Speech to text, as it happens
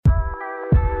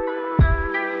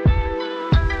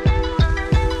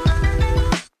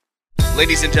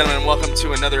Ladies and gentlemen, welcome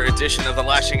to another edition of the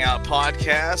Lashing Out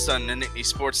podcast on the Nittany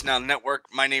Sports Now Network.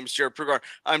 My name is Jared Prugar.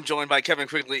 I'm joined by Kevin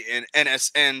Quigley and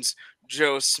NSN's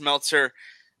Joe Smeltzer.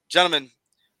 Gentlemen,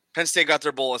 Penn State got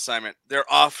their bowl assignment. They're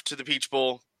off to the Peach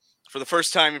Bowl for the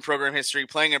first time in program history,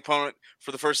 playing an opponent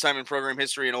for the first time in program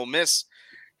history in Ole Miss.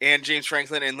 And James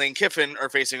Franklin and Lane Kiffin are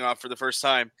facing off for the first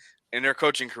time in their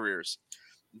coaching careers.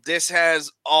 This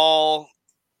has all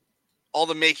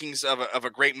the makings of a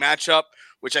great matchup,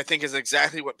 which I think is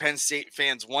exactly what Penn State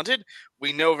fans wanted.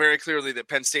 We know very clearly that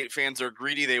Penn State fans are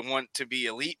greedy. They want to be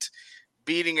elite.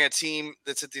 Beating a team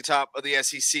that's at the top of the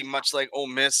SEC, much like Ole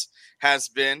Miss has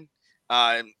been,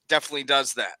 definitely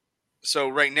does that. So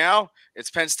right now, it's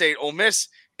Penn State, Ole Miss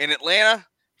in Atlanta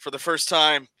for the first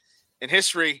time in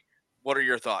history. What are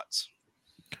your thoughts?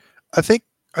 I think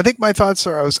my thoughts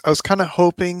are I was kind of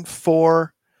hoping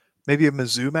for maybe a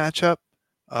Mizzou matchup.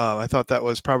 I thought that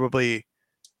was probably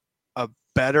a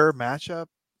better matchup.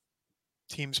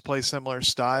 Teams play similar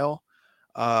style.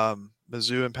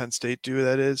 Mizzou and Penn State do,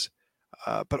 that is.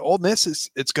 But Ole Miss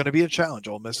it's going to be a challenge.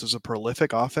 Ole Miss is a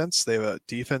prolific offense. They have a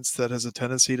defense that has a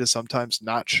tendency to sometimes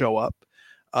not show up.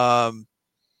 And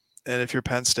if you're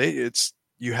Penn State,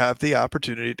 you have the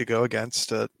opportunity to go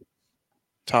against a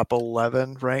top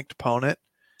 11 ranked opponent,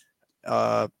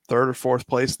 third or fourth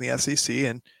place in the SEC,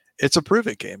 and it's a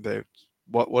prove-it game.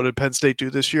 What did Penn State do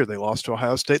this year? They lost to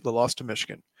Ohio State. They lost to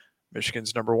Michigan.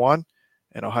 Michigan's number 1,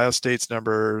 and Ohio State's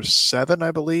number 7,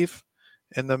 I believe,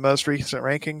 in the most recent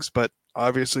rankings. But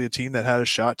obviously, a team that had a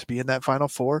shot to be in that Final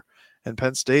Four, and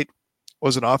Penn State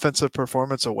was an offensive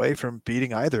performance away from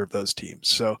beating either of those teams.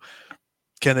 So,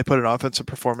 can they put an offensive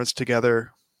performance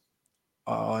together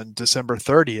on December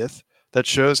 30th that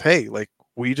shows, hey, like,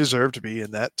 we deserve to be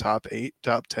in that top 8,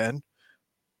 top 10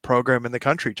 program in the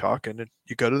country talk? And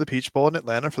you go to the Peach Bowl in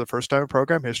Atlanta for the first time in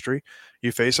program history.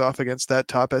 You face off against that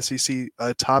top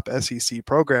SEC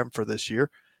program for this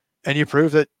year, and you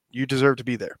prove that you deserve to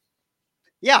be there.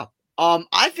 Yeah.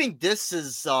 I think this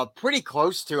is pretty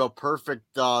close to a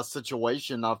perfect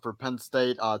situation for Penn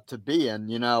State to be in.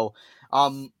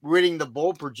 Reading the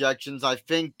bowl projections, I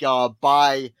think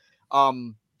by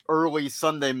early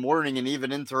Sunday morning and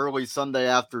even into early Sunday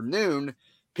afternoon,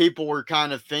 people were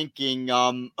kind of thinking,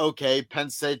 okay, Penn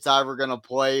State's either going to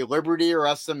play Liberty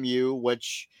or SMU,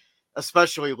 which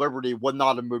especially Liberty would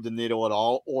not have moved the needle at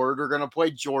all, or they're going to play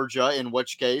Georgia, in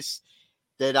which case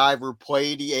they'd either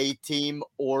play the A team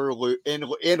or lose,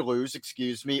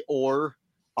 or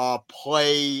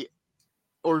play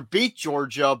or beat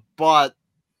Georgia, but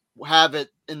have it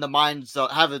in the minds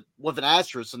have it with an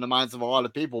asterisk in the minds of a lot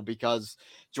of people because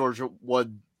Georgia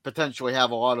would potentially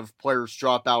have a lot of players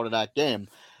drop out of that game.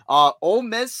 Ole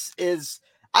Miss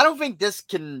I don't think this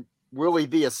can really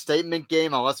be a statement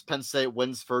game unless Penn State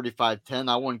wins 35-10.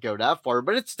 I wouldn't go that far,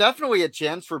 but it's definitely a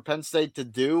chance for Penn State to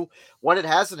do what it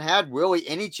hasn't had really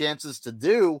any chances to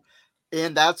do,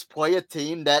 and that's play a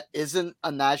team that isn't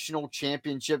a national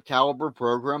championship caliber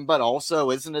program, but also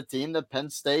isn't a team that Penn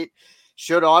State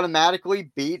should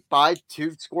automatically beat by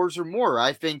 2 scores or more.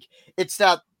 I think it's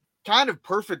that kind of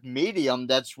perfect medium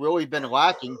that's really been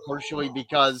lacking, partially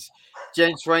because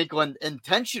James Franklin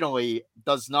intentionally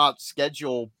does not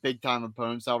schedule big-time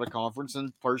opponents out of conference,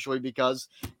 and partially because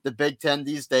the Big Ten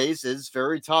these days is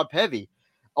very top-heavy.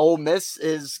 Ole Miss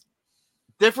is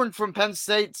different from Penn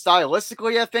State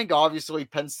stylistically, I think. Obviously,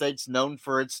 Penn State's known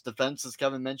for its defense, as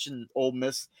Kevin mentioned. Ole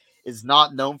Miss is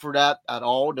not known for that at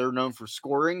all. They're known for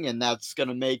scoring, and that's going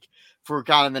to make for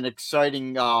kind of an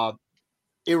exciting,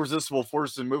 irresistible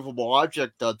force and movable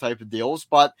object type of deals.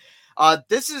 But Ole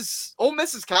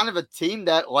Miss is kind of a team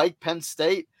that, like Penn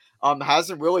State,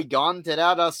 hasn't really gone to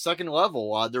that second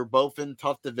level. They're both in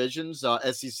tough divisions,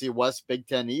 SEC West, Big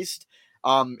Ten East.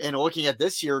 And looking at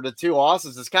this year, the 2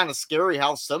 losses, it's kind of scary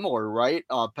how similar, right?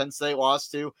 Penn State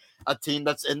lost to a team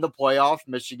that's in the playoff,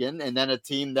 Michigan, and then a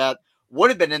team that would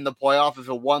have been in the playoff if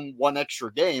it won one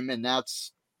extra game, and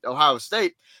that's Ohio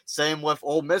State. Same with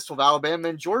Ole Miss with Alabama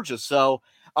and Georgia. So,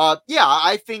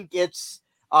 I think it's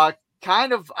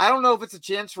kind of, I don't know if it's a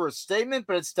chance for a statement,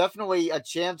 but it's definitely a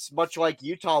chance, much like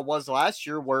Utah was last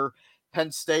year, where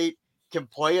Penn State can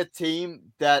play a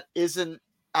team that isn't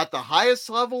at the highest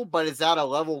level, but is at a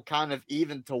level kind of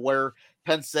even to where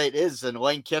Penn State is. And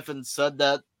Lane Kiffin said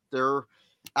that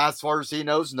as far as he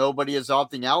knows, nobody is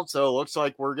opting out. So it looks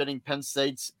like we're getting Penn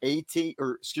State's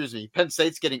Penn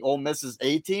State's getting Ole Miss's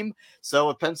A team.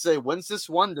 So if Penn State wins this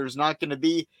one, there's not going to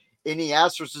be any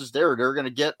asterisks there. They're going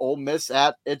to get Ole Miss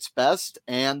at its best.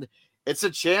 And it's a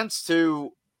chance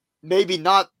to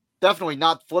definitely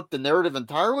not flip the narrative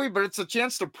entirely, but it's a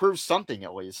chance to prove something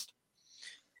at least.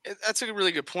 That's a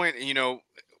really good point.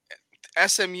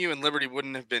 SMU and Liberty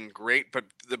wouldn't have been great, but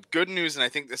the good news, and I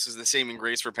think this is the saving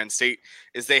grace for Penn State,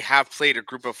 is they have played a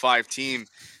Group of 5 team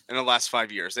in the last 5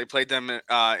 years. They played them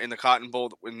in the Cotton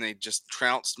Bowl when they just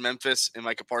trounced Memphis, and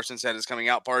Micah Parsons had his coming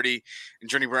out party, and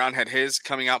Journey Brown had his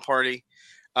coming out party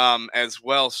as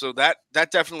well. So that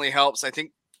definitely helps. I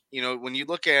think, when you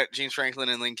look at James Franklin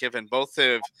and Lane Kiffin, both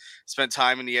have spent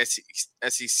time in the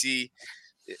SEC,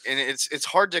 and it's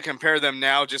hard to compare them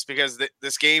now just because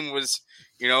this game was,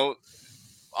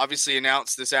 obviously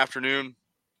announced this afternoon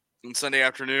on Sunday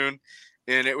afternoon,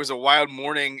 and it was a wild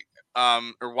morning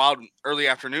or wild early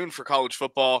afternoon for college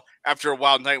football after a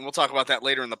wild night. And we'll talk about that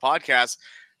later in the podcast.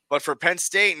 But for Penn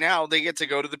State, now they get to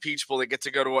go to the Peach Bowl. They get to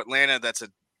go to Atlanta. That's a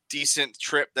decent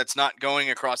trip. That's not going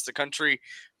across the country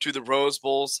to the Rose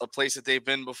Bowls, a place that they've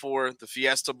been before, the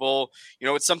Fiesta Bowl.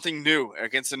 It's something new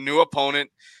against a new opponent.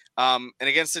 And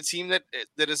against a team that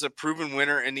is a proven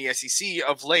winner in the SEC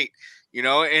of late,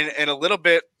 and a little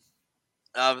bit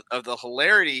of the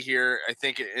hilarity here, I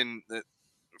think,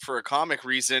 for a comic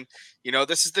reason,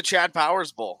 this is the Chad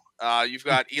Powers Bowl. You've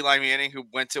got Eli Manning, who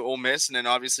went to Ole Miss, and then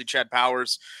obviously Chad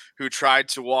Powers, who tried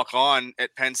to walk on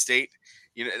at Penn State.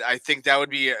 I think that would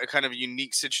be a kind of a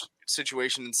unique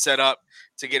situation and setup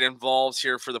to get involved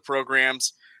here for the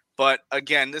programs. But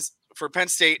again, for Penn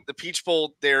State, the Peach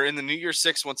Bowl, they're in the New Year's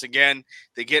Six once again.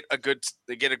 They get a good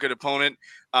opponent.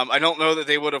 I don't know that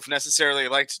they would have necessarily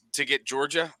liked to get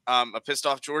Georgia, a pissed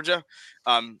off Georgia,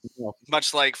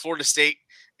 much like Florida State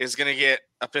is going to get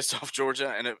a pissed off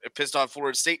Georgia and a pissed off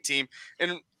Florida State team,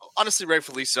 and honestly,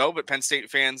 rightfully so. But Penn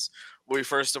State fans will be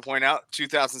first to point out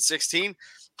 2016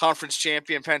 conference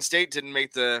champion Penn State didn't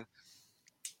make the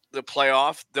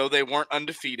playoff, though they weren't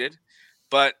undefeated.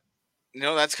 But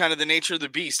that's kind of the nature of the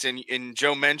beast. And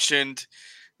Joe mentioned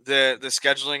the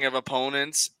scheduling of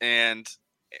opponents, and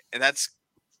that's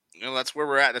that's where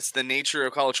we're at. That's the nature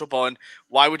of college football. And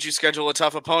why would you schedule a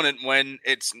tough opponent when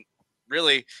it's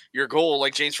really your goal,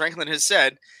 like James Franklin has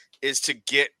said, is to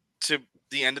get to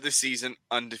the end of the season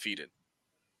undefeated?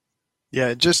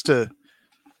 Yeah, just to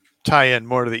tie in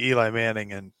more to the Eli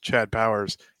Manning and Chad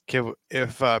Powers,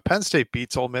 if Penn State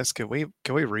beats Ole Miss, can we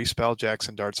respell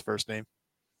Jackson Dart's first name?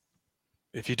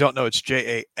 If you don't know, it's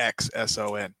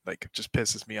Jaxson. Like, it just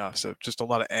pisses me off. So just a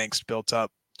lot of angst built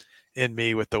up in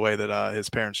me with the way that his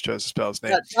parents chose to spell his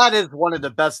name. That is one of the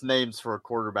best names for a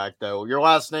quarterback, though. Your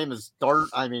last name is Dart.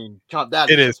 I mean,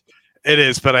 it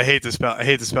is, but I hate the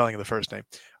spelling of the first name.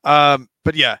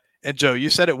 But yeah, and Joe, you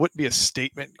said it wouldn't be a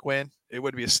statement win. It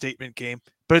would be a statement game,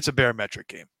 but it's a barometric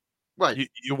game. Right.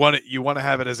 You want to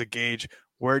have it as a gauge.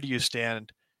 Where do you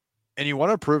stand? And you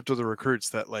want to prove to the recruits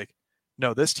that, like,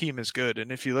 no, this team is good.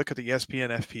 And if you look at the ESPN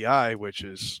FPI, which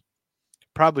is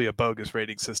probably a bogus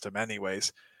rating system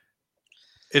anyways,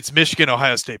 it's Michigan,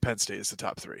 Ohio State, Penn State is the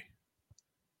top three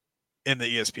in the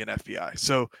ESPN FPI.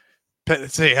 So Penn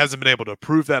State hasn't been able to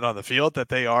prove that on the field, that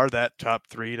they are that top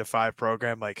 3 to 5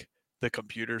 program like the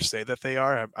computers say that they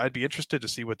are. I'd be interested to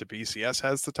see what the BCS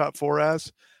has the top 4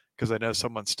 as, because I know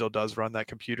someone still does run that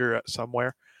computer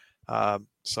somewhere,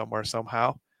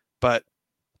 somehow. But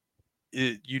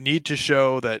you need to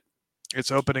show that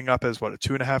it's opening up as, what, a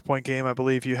 2.5 point game, I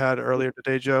believe you had earlier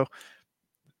today, Joe.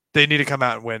 They need to come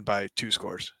out and win by 2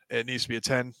 scores. It needs to be a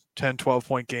 10, 12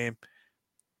 point game.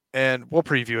 And we'll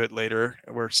preview it later.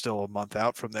 We're still a month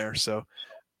out from there. So,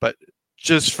 but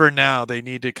just for now, they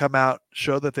need to come out,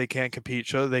 show that they can compete,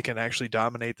 show that they can actually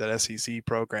dominate that SEC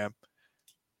program.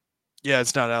 Yeah,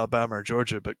 it's not Alabama or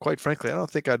Georgia, but quite frankly, I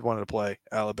don't think I'd want to play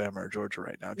Alabama or Georgia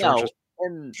right now.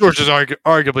 Georgia's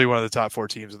arguably one of the top 4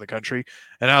 teams in the country,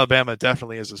 and Alabama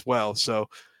definitely is as well. So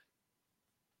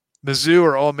Mizzou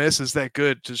or Ole Miss is that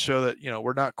good to show that,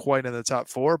 we're not quite in the top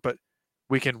 4, but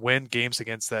we can win games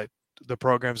against the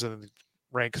programs in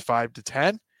ranks 5 to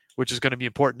 10, which is going to be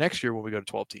important next year when we go to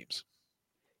 12 teams.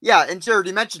 Yeah, and Jared,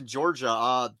 you mentioned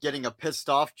Georgia getting a pissed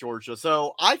off Georgia.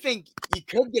 So I think you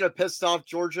could get a pissed off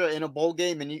Georgia in a bowl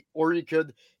game, or you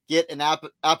could get an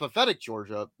apathetic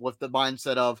Georgia with the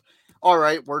mindset of, all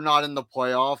right, we're not in the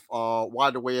playoff. Why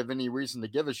do we have any reason to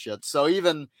give a shit? So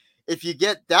even if you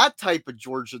get that type of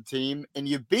Georgia team and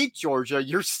you beat Georgia,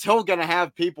 you're still going to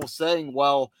have people saying,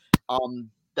 well,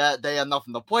 that they had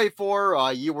nothing to play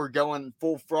for. You were going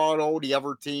full throttle. The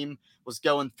other team was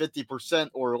going 50%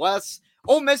 or less.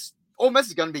 Ole Miss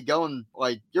is going to be going,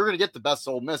 like, you're going to get the best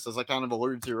Ole Miss, as I kind of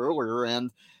alluded to earlier.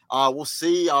 And we'll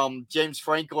see. James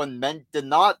Franklin did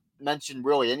not mention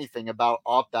really anything about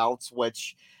opt-outs,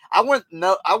 which I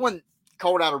wouldn't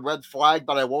call that a red flag,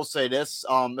 but I will say this.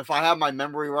 If I have my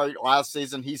memory right, last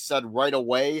season, he said right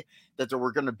away that there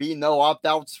were going to be no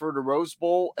opt-outs for the Rose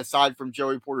Bowl, aside from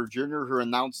Joey Porter Jr., who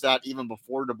announced that even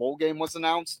before the bowl game was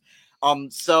announced.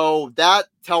 So that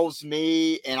tells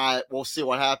me, and we'll see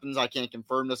what happens. I can't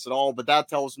confirm this at all, but that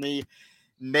tells me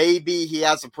maybe he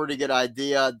has a pretty good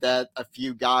idea that a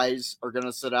few guys are going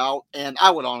to sit out. And I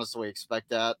would honestly expect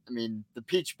that. I mean, the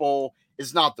Peach Bowl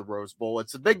is not the Rose Bowl.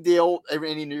 It's a big deal.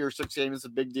 Any New Year's Six game is a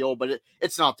big deal, but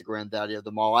it's not the granddaddy of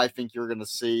them all. I think you're going to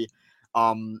see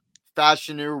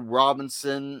Fashanu,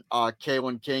 Robinson,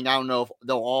 Kalen King. I don't know if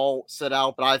they'll all sit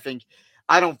out, but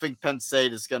I don't think Penn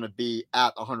State is going to be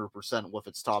at 100% with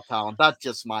its top talent. That's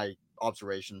just my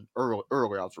observation,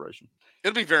 early observation.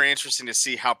 It'll be very interesting to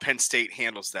see how Penn State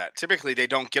handles that. Typically, they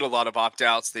don't get a lot of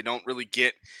opt-outs. They don't really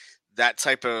get that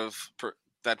type of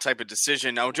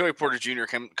decision. Now, Joey Porter Jr.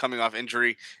 coming off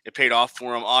injury, it paid off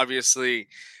for him, obviously.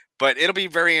 But it'll be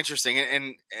very interesting.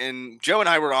 And Joe and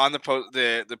I were on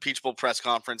the Peach Bowl press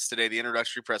conference today, the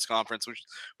introductory press conference, which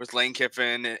with Lane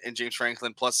Kiffin and James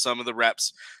Franklin, plus some of the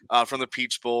reps from the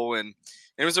Peach Bowl. And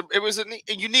it was a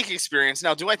unique experience.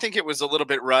 Now, do I think it was a little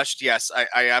bit rushed? Yes,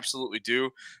 I absolutely do.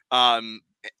 And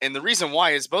the reason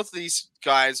why is both of these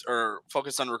guys are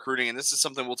focused on recruiting, and this is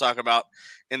something we'll talk about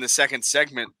in the second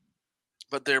segment.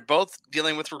 But they're both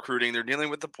dealing with recruiting. They're dealing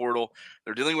with the portal.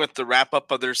 They're dealing with the wrap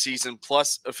up of their season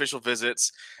plus official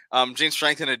visits. James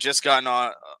Franklin had just gotten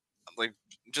on,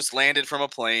 just landed from a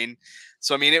plane.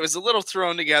 So, I mean, it was a little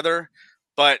thrown together,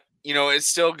 but, it's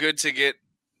still good to get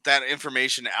that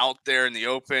information out there in the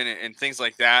open and things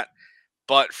like that.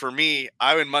 But for me,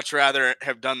 I would much rather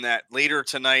have done that later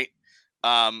tonight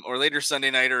or later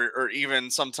Sunday night or even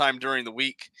sometime during the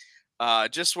week.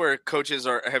 Just where coaches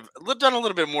have done a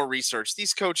little bit more research.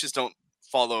 These coaches don't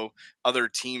follow other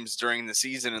teams during the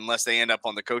season unless they end up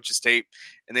on the coach's tape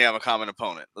and they have a common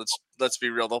opponent. Let's be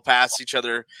real. They'll pass each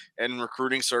other in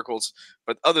recruiting circles.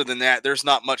 But other than that, there's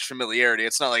not much familiarity.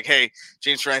 It's not like, hey,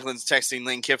 James Franklin's texting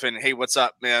Lane Kiffin, hey, what's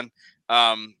up, man?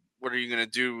 What are you going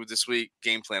to do this week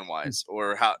game plan wise?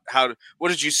 Or what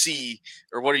did you see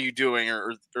or what are you doing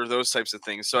or those types of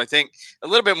things? So I think a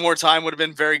little bit more time would have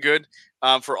been very good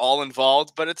for all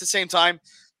involved. But at the same time,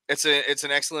 it's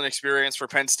an excellent experience for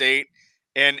Penn State.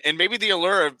 And maybe the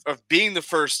allure of being the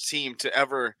first team to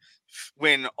ever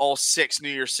win all 6 New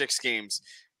Year's Six games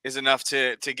is enough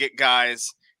to get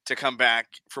guys to come back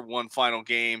for one final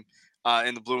game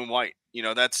in the blue and white.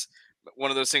 That's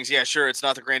one of those things. Yeah, sure, it's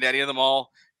not the granddaddy of them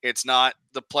all. It's not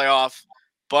the playoff,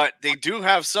 but they do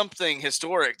have something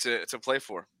historic to play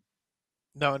for.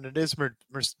 No, and it is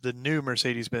the new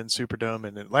Mercedes-Benz Superdome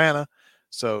in Atlanta,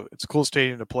 so it's a cool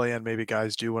stadium to play in. Maybe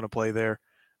guys do want to play there.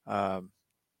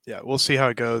 Yeah, we'll see how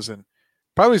it goes, and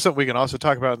probably something we can also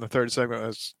talk about in the third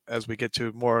segment as we get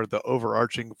to more of the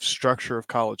overarching structure of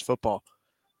college football.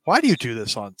 Why do you do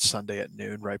this on Sunday at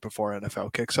noon right before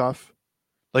NFL kicks off?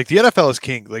 Like, the NFL is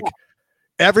king. Like,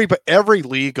 every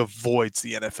league avoids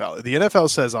the NFL. The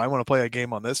NFL says, I want to play a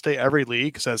game on this day. Every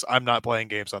league says, I'm not playing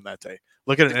games on that day.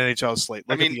 Look at an NHL slate.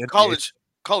 Look at the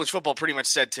college football pretty much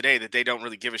said today that they don't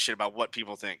really give a shit about what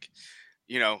people think.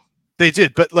 They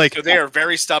did, but so they are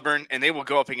very stubborn, and they will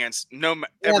go up against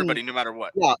everybody, no matter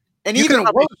what. Yeah, and you even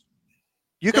worse,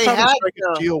 you could probably strike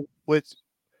a deal with.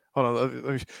 Hold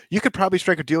on, you could probably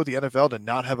strike a deal with the NFL to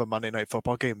not have a Monday Night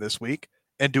Football game this week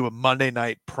and do a Monday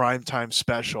night primetime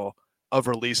special of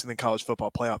releasing the college football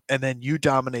playoff, and then you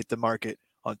dominate the market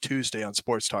on Tuesday on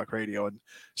Sports Talk Radio and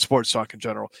Sports Talk in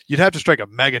general. You'd have to strike a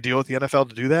mega deal with the NFL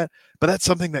to do that, but that's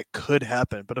something that could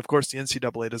happen. But of course, the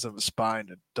NCAA doesn't have a spine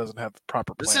and doesn't have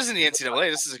proper plans. This isn't the NCAA.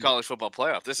 This is a college football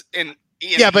playoff. But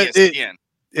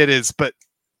it is. But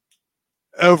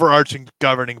overarching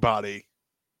governing body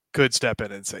could step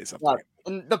in and say something. Yeah.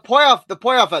 And the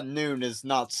playoff at noon is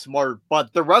not smart,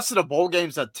 but the rest of the bowl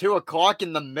games at 2:00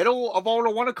 in the middle of all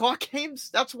the 1:00 games,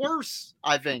 that's worse,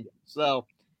 I think. So.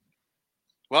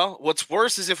 Well, what's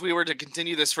worse is if we were to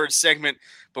continue this first segment,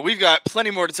 but we've got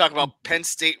plenty more to talk about Penn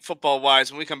State football-wise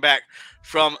when we come back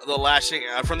from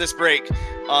from this break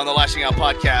on the Lashing Out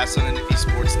podcast on the Nittany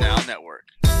Sports Now Network.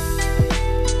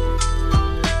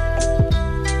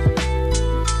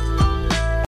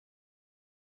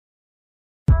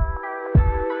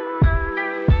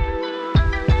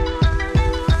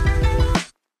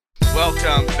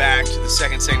 Welcome back to the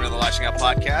second segment of the Lashing Out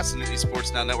podcast on the Nittany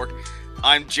Sports Now Network.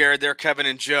 I'm Jared. They're Kevin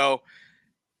and Joe.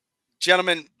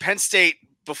 Gentlemen, Penn State,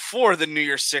 before the New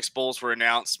Year's Six Bowls were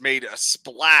announced, made a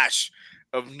splash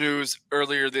of news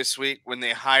earlier this week when they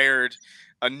hired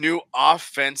a new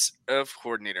offensive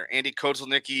coordinator, Andy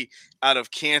Kotelnicki out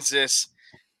of Kansas.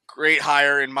 Great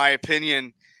hire, in my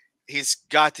opinion. He's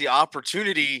got the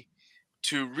opportunity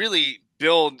to really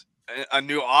build a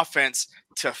new offense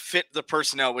to fit the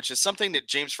personnel, which is something that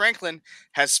James Franklin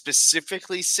has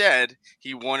specifically said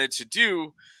he wanted to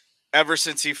do ever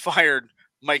since he fired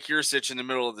Mike Yurcich in the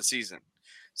middle of the season.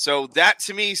 So that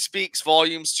to me speaks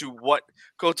volumes to what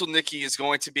Kotelnicki is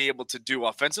going to be able to do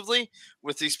offensively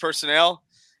with these personnel.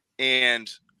 And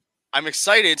I'm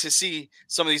excited to see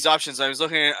some of these options. I was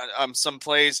looking at some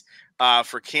plays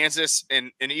for Kansas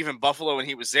and even Buffalo when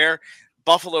he was there.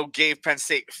 Buffalo gave Penn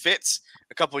State fits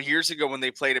a couple of years ago when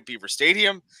they played at Beaver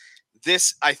Stadium.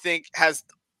 This, I think, has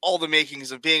all the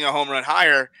makings of being a home run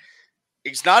hire.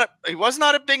 He was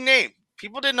not a big name.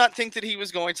 People did not think that he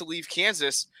was going to leave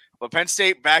Kansas, but Penn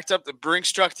State backed up the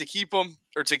Brinks truck to keep him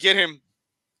or to get him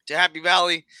to Happy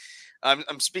Valley.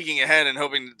 I'm speaking ahead and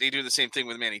hoping that they do the same thing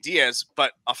with Manny Diaz.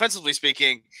 But offensively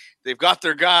speaking, they've got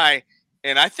their guy,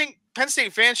 and I think Penn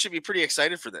State fans should be pretty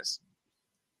excited for this.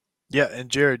 Yeah, and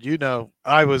Jared,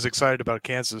 I was excited about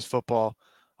Kansas football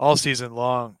all season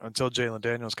long until Jalen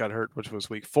Daniels got hurt, which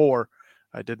was week 4.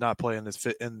 I did not play in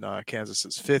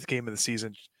Kansas's 5th game of the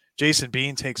season. Jason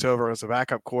Bean takes over as a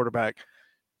backup quarterback,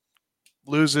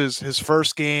 loses his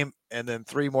first game and then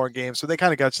 3 more games. So they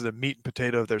kind of got to the meat and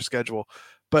potato of their schedule.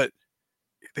 But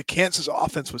the Kansas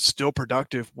offense was still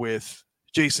productive with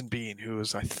Jason Bean, who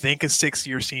is, I think, a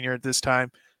 6-year senior at this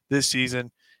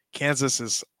season. Kansas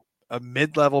is a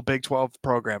mid-level Big 12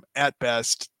 program at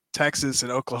best. Texas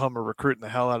and Oklahoma are recruiting the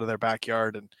hell out of their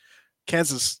backyard. And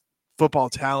Kansas football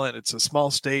talent, it's a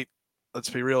small state. Let's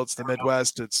be real. It's the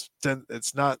Midwest. It's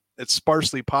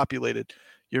sparsely populated.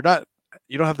 You don't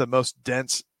have the most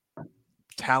dense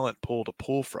talent pool to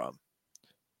pull from.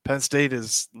 Penn State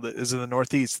is in the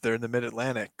Northeast. They're in the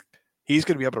Mid-Atlantic. He's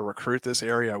going to be able to recruit this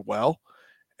area well,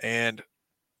 and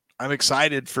I'm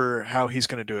excited for how he's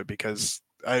going to do it because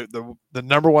the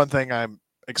number one thing I'm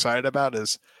excited about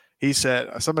is he said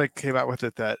somebody came out with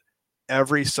it that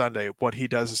every Sunday what he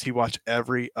does is he watches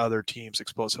every other team's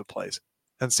explosive plays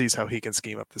and sees how he can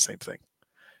scheme up the same thing.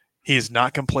 He is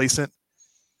not complacent,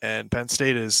 and Penn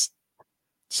State has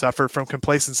suffered from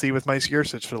complacency with Mike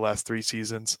Yurcich for the last 3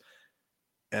 seasons.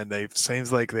 And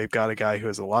seems like they've got a guy who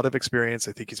has a lot of experience.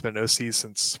 I think he's been an OC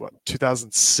since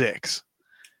 2006,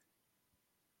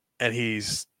 and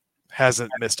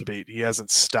hasn't missed a beat. He hasn't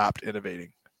stopped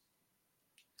innovating.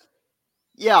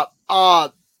 Yeah.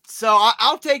 So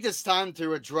I'll take this time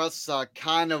to address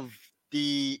kind of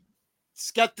the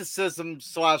skepticism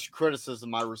 /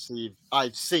 criticism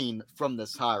I've seen from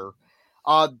this hire.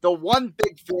 The one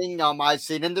big thing I've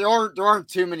seen, and there aren't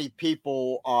too many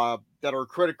people that are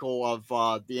critical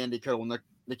of the Andy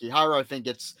Kotelnicki hire. I think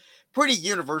it's pretty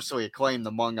universally acclaimed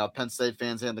among Penn State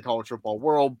fans and the college football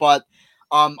world. But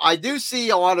I do see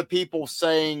a lot of people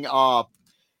saying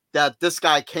that this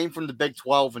guy came from the Big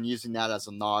 12 and using that as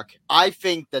a knock. I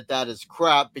think that is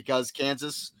crap because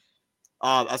Kansas,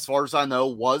 as far as I know,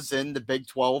 was in the Big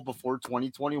 12 before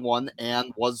 2021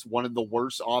 and was one of the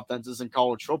worst offenses in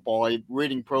college football.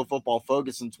 Reading Pro Football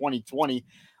Focus in 2020,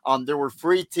 there were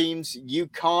 3 teams,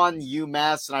 UConn,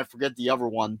 UMass, and I forget the other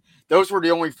one. Those were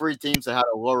the only 3 teams that had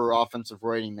a lower offensive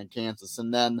rating than Kansas.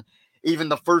 And then even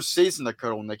the first season that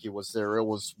Kotelnicki was there, it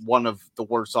was one of the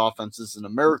worst offenses in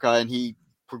America, and he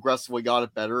progressively got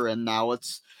it better, and now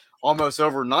it's almost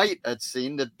overnight, it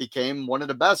seemed, it became one of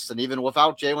the best. And even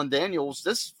without Jalen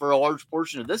Daniels, for a large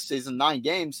portion of this season, 9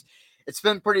 games, it's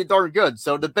been pretty darn good.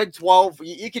 So the Big 12,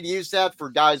 you could use that for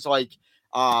guys like,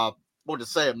 Mike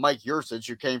Yurcich,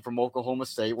 who came from Oklahoma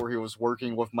State, where he was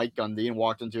working with Mike Gundy and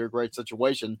walked into a great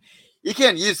situation. You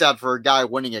can't use that for a guy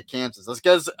winning at Kansas. That's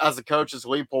because, as a coach, as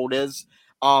Leipold is,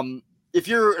 if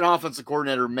you're an offensive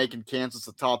coordinator making Kansas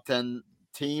a top 10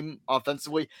 team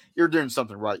offensively, you're doing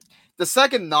something right. The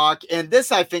second knock, and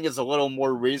this I think is a little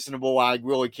more reasonable, I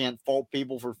really can't fault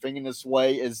people for thinking this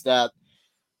way, is that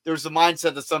there's a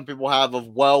mindset that some people have of,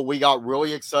 well, we got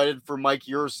really excited for Mike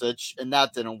Yurcich and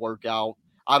that didn't work out.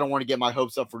 I don't want to get my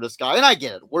hopes up for this guy. And I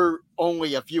get it. We're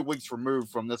only a few weeks removed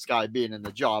from this guy being in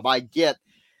the job. I get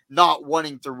not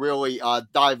wanting to really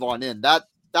dive on in. That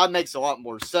makes a lot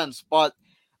more sense. But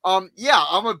yeah,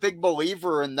 I'm a big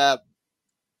believer in that.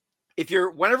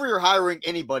 Whenever you're hiring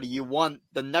anybody, you want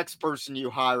the next person you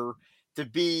hire to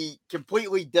be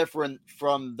completely different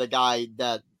from the guy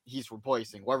that he's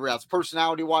replacing, whether that's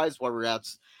personality wise, whether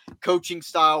that's coaching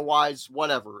style wise,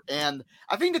 whatever. And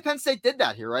I think the Penn State did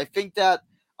that here. I think that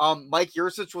Mike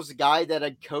Yurcich was a guy that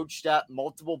had coached at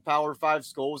multiple Power 5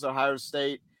 schools, Ohio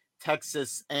State,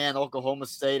 Texas, and Oklahoma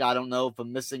State. I don't know if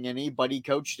I'm missing any, but he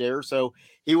coached there. So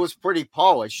he was pretty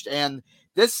polished. And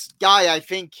this guy, I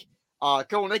think,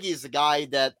 Kotelnicki is a guy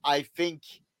that I think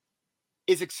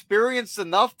is experienced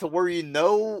enough to where you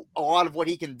know a lot of what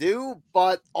he can do,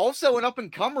 but also an up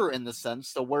and comer in the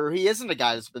sense to where he isn't a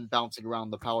guy that's been bouncing around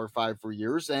the Power Five for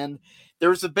years. And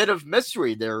there's a bit of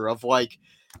mystery there of like,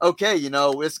 okay,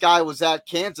 this guy was at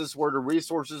Kansas where the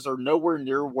resources are nowhere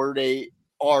near where they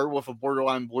are with a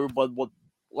borderline blue blood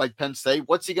like Penn State.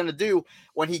 What's he going to do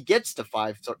when he gets to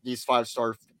these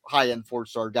 5-star high end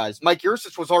 4-star guys? Mike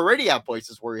Yurcich was already at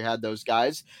places where he had those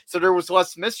guys, so there was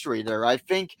less mystery there. I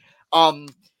think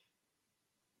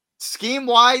scheme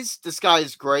wise, this guy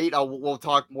is great. We'll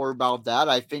talk more about that.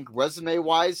 I think resume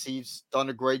wise, he's done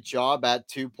a great job at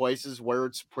 2 places where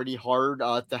it's pretty hard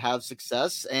to have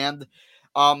success, and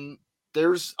um,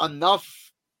 there's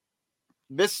enough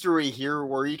mystery here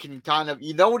where you can kind of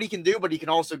what he can do, but he can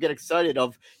also get excited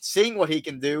of seeing what he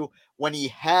can do when he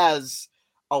has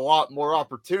a lot more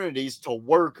opportunities to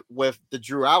work with the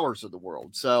Drew Hours of the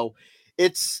world. So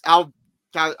it's I'll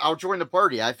join the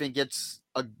party. I think it's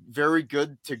a very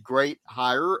good to great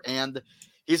hire, and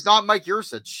he's not Mike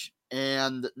Yurcich.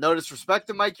 And no disrespect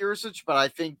to Mike Yurcich, but I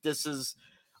think this is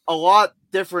a lot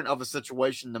different of a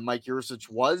situation than Mike Yurcich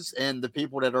was. And the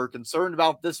people that are concerned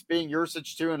about this being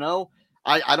Yurcich 2-0,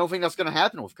 I don't think that's going to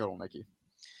happen with Kotelnicki.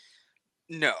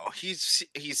 No, he's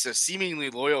a seemingly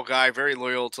loyal guy, very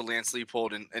loyal to Lance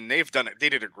Leipold, and they've done it. They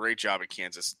did a great job at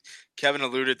Kansas. Kevin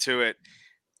alluded to it.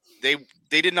 They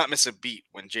did not miss a beat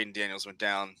when Jaden Daniels went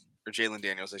down, or Jalen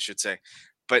Daniels, I should say.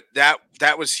 But that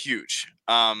was huge.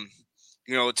 2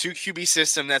 QB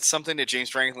system. That's something that James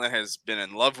Franklin has been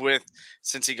in love with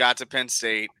since he got to Penn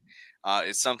State.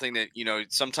 It's something that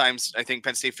sometimes I think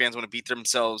Penn State fans want to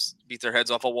beat their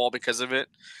heads off a wall because of it.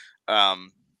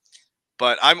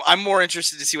 But I'm more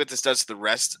interested to see what this does to the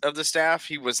rest of the staff.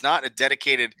 He was not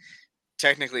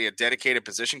technically a dedicated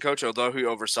position coach, although he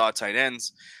oversaw tight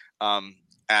ends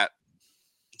at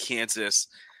Kansas.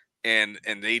 And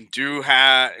they do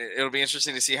have. It'll be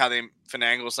interesting to see how they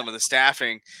finagle some of the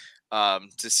staffing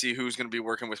to see who's going to be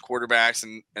working with quarterbacks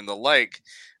and the like.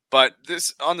 But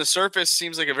this, on the surface,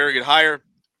 seems like a very good hire.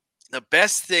 The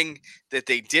best thing that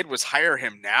they did was hire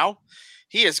him now.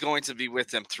 He is going to be with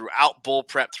them throughout bowl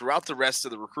prep, throughout the rest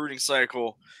of the recruiting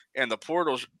cycle and the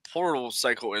portal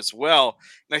cycle as well.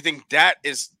 And I think that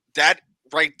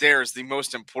right there is the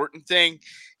most important thing.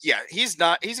 Yeah, he's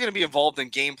going to be involved in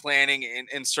game planning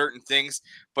and certain things,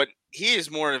 but he is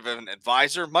more of an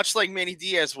advisor, much like Manny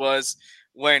Diaz was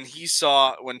when he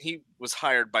was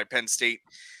hired by Penn State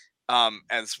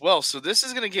as well. So this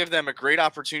is going to give them a great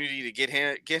opportunity to get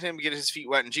his feet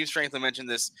wet. And James Franklin mentioned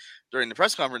this during the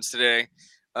press conference today,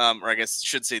 or I guess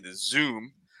should say the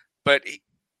Zoom. But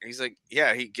he's like,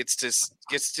 yeah, he gets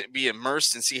to be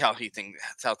immersed and see how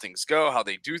things go, how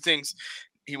they do things.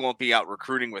 He won't be out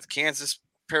recruiting with Kansas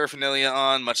paraphernalia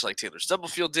on, much like Taylor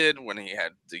Stubblefield did when he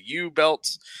had the U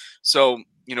belts. So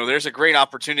there's a great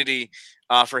opportunity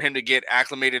for him to get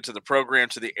acclimated to the program,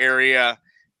 to the area.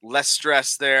 Less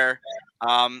stress there,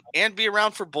 and be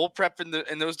around for bowl prep in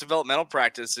those developmental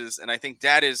practices. And I think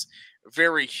that is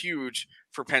very huge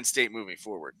for Penn State moving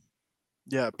forward.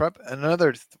 Yeah, prep.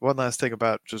 One last thing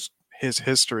about just his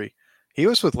history. He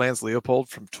was with Lance Leipold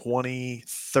from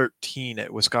 2013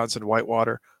 at Wisconsin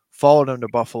Whitewater, followed him to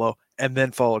Buffalo, and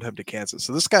then followed him to Kansas.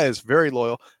 So this guy is very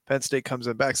loyal. Penn State comes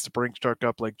in, backs the brink truck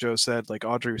up, like Joe said, like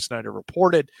Audrey Snyder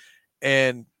reported,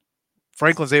 and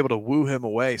Franklin's able to woo him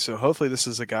away. So hopefully this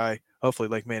is a guy, hopefully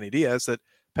like Manny Diaz, that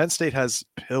Penn State has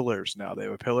pillars now. They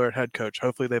have a pillar at head coach.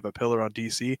 Hopefully they have a pillar on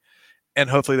DC, and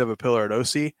hopefully they have a pillar at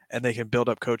OC, and they can build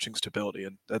up coaching stability.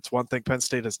 And that's one thing Penn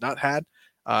State has not had.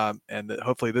 And that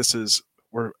hopefully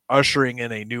we're ushering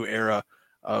in a new era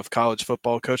of college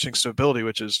football coaching stability,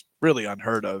 which is really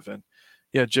unheard of. And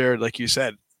yeah, Jared, like you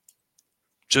said,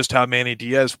 just how Manny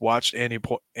Diaz watched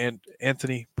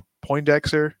Anthony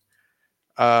Poindexter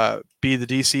be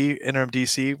the interim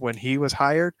DC when he was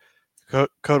hired.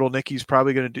 Kotelnicki's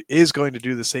probably going to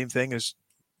do the same thing, as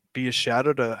be a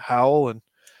shadow to Howell and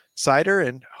Sider,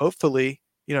 and hopefully,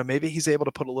 maybe he's able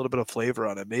to put a little bit of flavor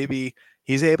on it. Maybe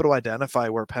he's able to identify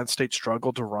where Penn State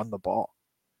struggled to run the ball,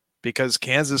 because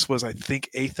Kansas was, I think,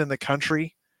 8th in the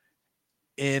country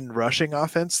in rushing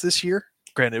offense this year.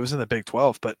 Granted, it was in the Big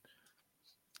 12, but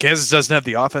Kansas doesn't have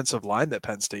the offensive line that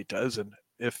Penn State does. And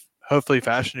if hopefully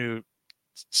Fashanu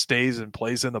stays and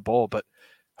plays in the bowl, but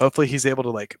hopefully he's able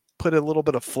to put a little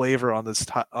bit of flavor on this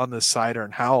Sider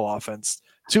and Howell offense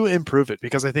to improve it,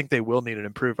 because I think they will need an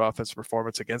improved offensive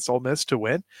performance against Ole Miss to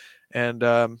win. And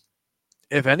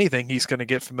if anything, he's going to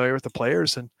get familiar with the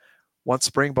players. And once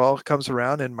spring ball comes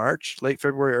around in March, late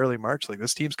February, early March,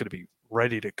 this team's going to be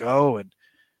ready to go. And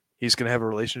he's going to have a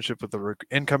relationship with the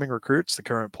incoming recruits, the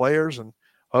current players, and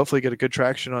hopefully get a good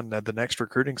traction on the next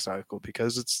recruiting cycle,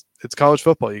 because it's college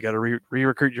football. You got to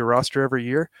re-recruit your roster every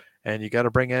year, and you got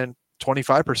to bring in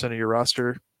 25% of your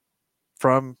roster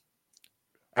from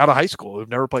out of high school who've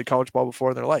never played college ball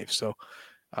before in their life. So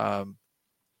it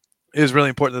is really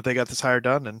important that they got this hire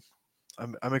done, and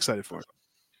I'm excited for it.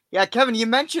 Yeah, Kevin, you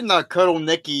mentioned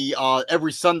Nicky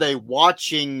every Sunday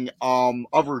watching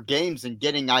other games and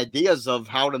getting ideas of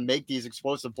how to make these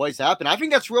explosive plays happen. I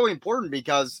think that's really important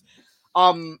because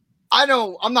um I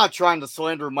know I'm not trying to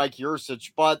slander Mike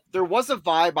Yursich, but there was a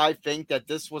vibe, I think, that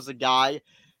this was a guy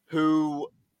who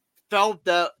felt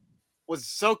that was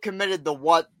so committed to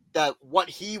what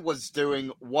he was doing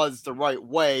was the right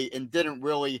way and didn't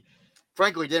really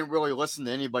listen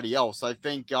to anybody else. I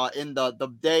think in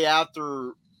the day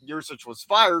after Yursich was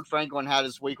fired, Franklin had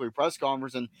his weekly press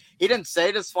conference, and he didn't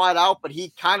say this flat out, but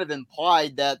he kind of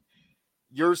implied that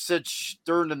Yursich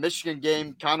during the Michigan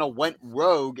game kind of went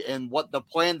rogue, and what the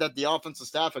plan that the offensive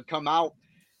staff had come out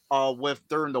with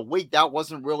during the week, that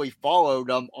wasn't really followed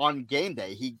on game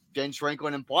day. James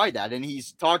Franklin implied that, and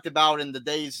he's talked about in the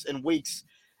days and weeks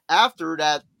after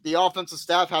that the offensive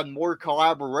staff had more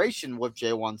collaboration with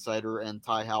Jay Sider and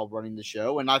Ty Howell running the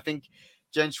show, and I think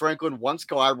James Franklin wants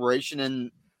collaboration,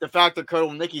 and the fact that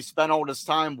Nicky spent all this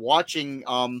time watching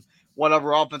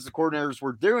whatever offensive coordinators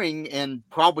were doing and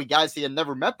probably guys he had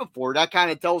never met before, that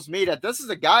kind of tells me that this is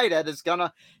a guy that is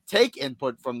gonna take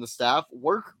input from the staff,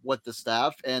 work with the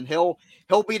staff, and he'll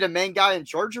be the main guy in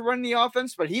charge of running the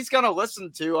offense, but he's gonna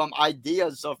listen to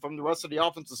ideas from the rest of the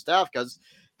offensive staff, because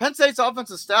Penn State's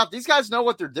offensive staff, these guys know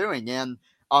what they're doing, and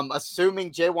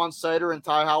assuming Jaywan Sider and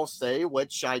Ty Howell stay,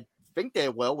 which I think they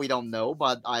will, we don't know,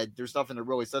 but there's nothing that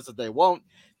really says that they won't.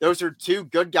 Those are two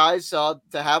good guys to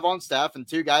have on staff, and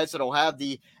two guys that'll have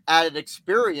the added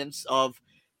experience of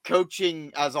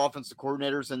coaching as offensive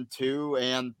coordinators in 2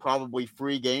 and probably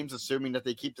 3 games, assuming that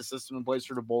they keep the system in place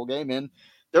for the bowl game. And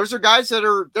those are guys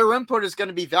that their input is going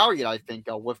to be valued, I think,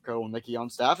 with Nicky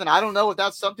on staff. And I don't know if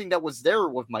that's something that was there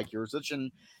with Mike Yursich.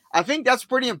 And I think that's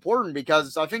pretty important,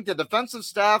 because I think the defensive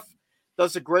staff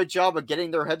does a great job of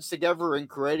getting their heads together and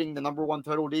creating the number 1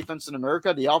 total defense in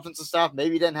America. The offensive staff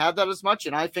maybe didn't have that as much,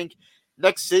 and I think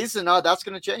next season that's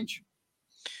going to change.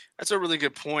 That's a really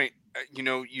good point.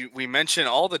 We mention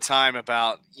all the time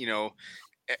about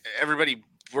everybody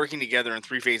working together in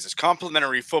 3 phases,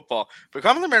 complementary football, but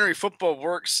complementary football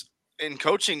works in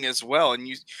coaching as well, and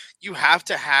you have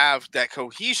to have that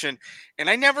cohesion. And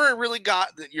I never really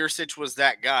got that Yursich was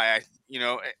that guy.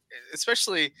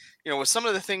 Especially with some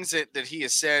of the things that he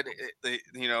has said,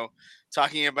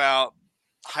 talking about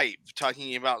hype,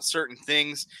 talking about certain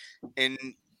things, and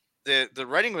the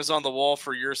writing was on the wall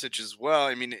for Yursich as well.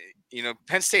 I mean,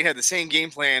 Penn State had the same game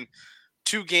plan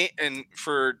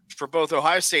for both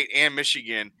Ohio State and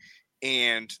Michigan,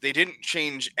 and they didn't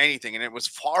change anything, and it was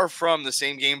far from the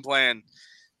same game plan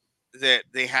that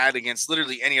they had against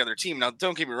literally any other team. Now,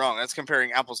 don't get me wrong, that's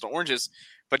comparing apples to oranges,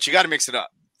 but you got to mix it up.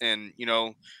 And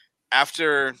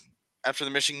after the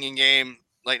Michigan game,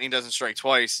 lightning doesn't strike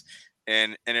twice,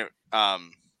 and it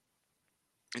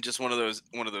it's just one of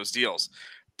those deals.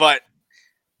 But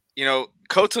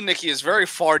Nicky is very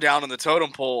far down on the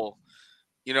totem pole,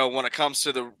 when it comes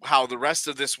to how the rest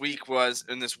of this week was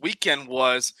and this weekend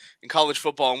was in college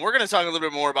football. And we're going to talk a little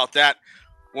bit more about that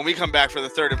when we come back for the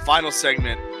third and final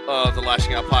segment of the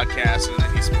Lashing Out podcast and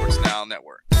the Esports Now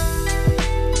Network.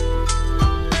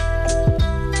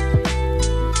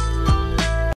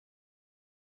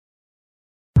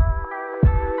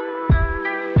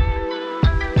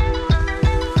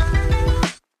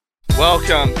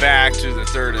 Welcome back to the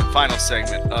third and final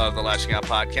segment of the Lashing Out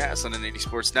podcast on the Navy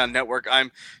Sports Now Network.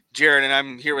 I'm Jared, and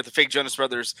I'm here with the fake Jonas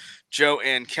brothers, Joe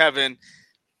and Kevin.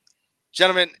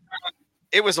 Gentlemen,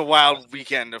 it was a wild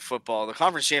weekend of football. The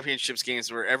conference championships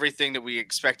games were everything that we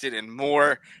expected and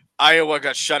more. Iowa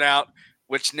got shut out,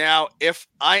 which now, if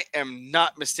I am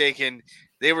not mistaken,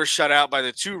 they were shut out by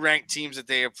the 2 ranked teams that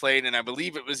they have played, and I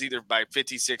believe it was either by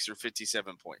 56 or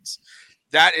 57 points.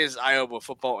 That is Iowa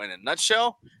football in a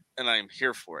nutshell, and I'm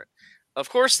here for it. Of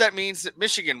course, that means that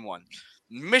Michigan won.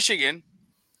 Michigan,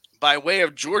 by way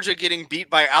of Georgia getting beat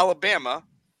by Alabama,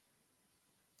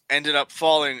 ended up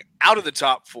falling out of the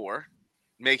top 4,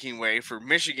 making way for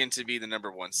Michigan to be the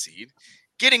number 1 seed,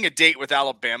 getting a date with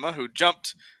Alabama, who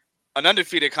jumped an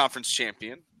undefeated conference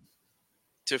champion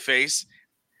to face.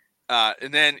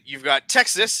 And then you've got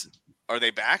Texas. Are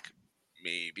they back?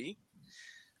 Maybe.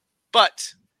 But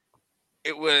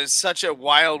it was such a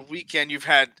wild weekend. You've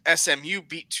had SMU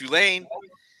beat Tulane.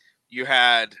 You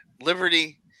had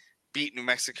Liberty beat New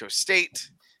Mexico State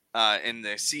in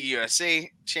the CUSA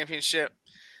championship.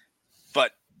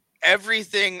 But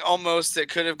everything almost that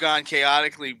could have gone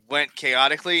chaotically went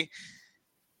chaotically.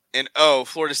 And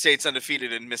Florida State's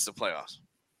undefeated and missed the playoffs.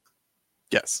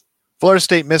 Yes. Florida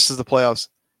State misses the playoffs,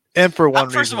 and for one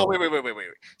reason. First of all, wait.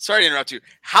 Sorry to interrupt you.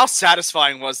 How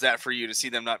satisfying was that for you to see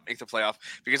them not make the playoff?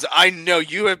 Because I know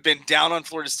you have been down on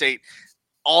Florida State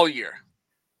all year.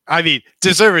 I mean,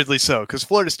 deservedly so, because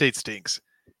Florida State stinks.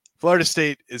 Florida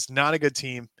State is not a good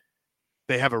team.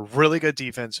 They have a really good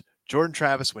defense. Jordan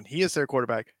Travis, when he is their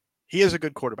quarterback, he is a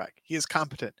good quarterback. He is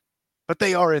competent. But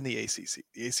they are in the ACC.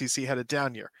 The ACC had a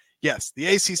down year. Yes, the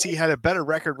ACC had a better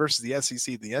record versus the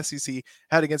SEC than the SEC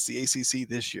had against the ACC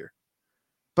this year.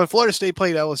 But Florida State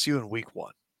played LSU in week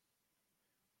 1.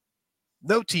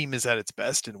 No team is at its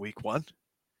best in week 1.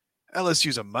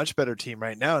 LSU's a much better team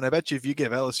right now, and I bet you if you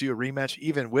give LSU a rematch,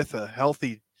 even with a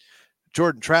healthy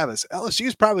Jordan Travis,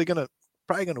 LSU's probably gonna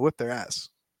whip their ass.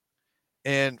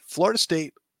 And Florida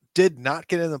State did not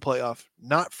get in the playoff,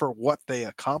 not for what they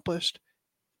accomplished.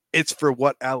 It's for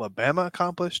what Alabama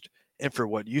accomplished and for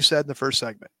what you said in the first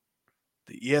segment,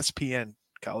 the ESPN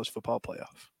college football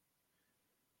playoff.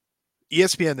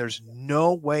 ESPN, there's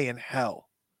no way in hell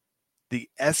the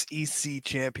SEC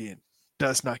champion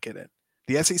does not get in.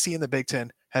 The SEC and the Big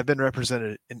Ten have been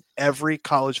represented in every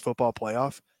college football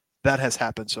playoff that has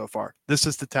happened so far. This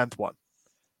is the 10th one.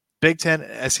 Big Ten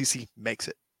and SEC makes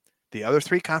it. The other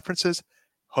 3 conferences,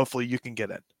 hopefully you can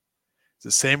get in. It's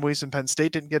the same reason Penn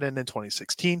State didn't get in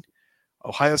 2016.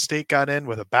 Ohio State got in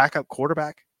with a backup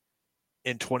quarterback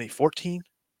in 2014.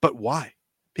 But why?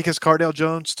 Because Cardale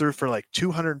Jones threw for like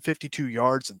 252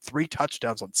 yards and 3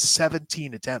 touchdowns on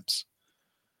 17 attempts.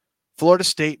 Florida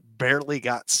State barely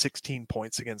got 16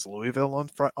 points against Louisville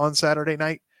on Saturday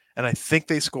night. And I think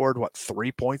they scored,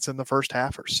 3 points in the first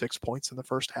half or 6 points in the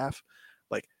first half.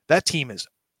 Like, that team is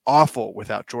awful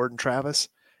without Jordan Travis.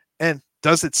 And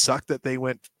does it suck that they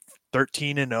went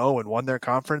 13-0 and won their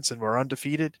conference and were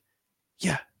undefeated?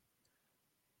 Yeah.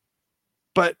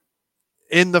 But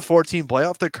in the 14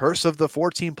 playoff, the curse of the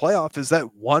 14 playoff is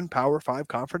that one Power 5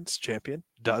 conference champion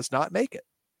does not make it.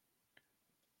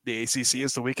 The ACC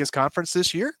is the weakest conference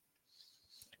this year.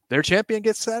 Their champion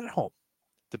gets set at home.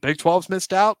 The Big 12's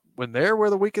missed out when they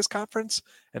were the weakest conference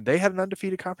and they had an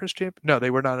undefeated conference champion. No, they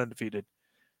were not undefeated.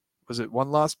 Was it one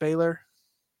loss Baylor?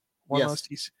 One loss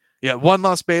TCU? Yeah, one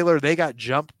loss Baylor. They got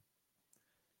jumped.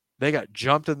 They got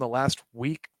jumped in the last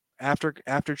week after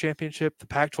championship. The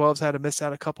Pac-12's had to miss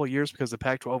out a couple of years because the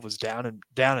Pac-12 was down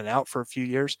and out for a few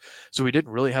years. So we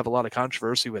didn't really have a lot of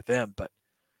controversy with them. But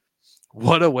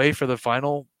what a way for the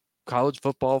final college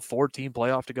football 4-team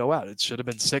playoff to go out. It should have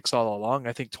been 6 all along.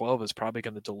 I think 12 is probably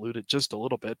going to dilute it just a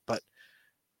little bit, but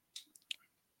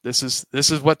this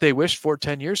is what they wished for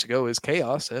 10 years ago is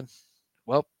chaos. And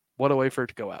well, what a way for it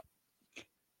to go out.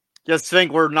 Just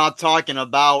think we're not talking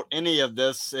about any of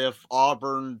this if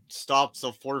Auburn stops a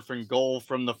 4th and goal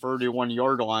from the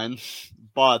 31-yard line.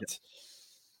 But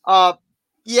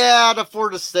the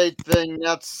Florida State thing,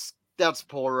 that's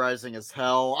polarizing as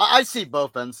hell. I see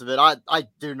both ends of it. I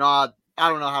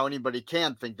don't know how anybody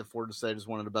can think that Florida State is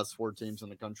one of the best 4 teams in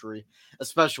the country,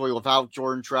 especially without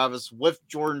Jordan Travis. With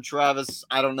Jordan Travis,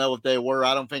 I don't know if they were.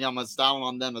 I don't think I'm as down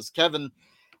on them as Kevin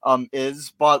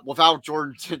is, but without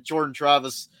Jordan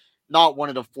Travis, not one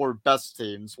of the 4 best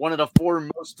teams. One of the 4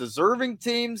 most deserving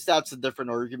teams, that's a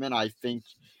different argument. I think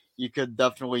you could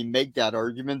definitely make that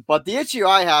argument. But the issue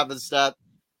I have is that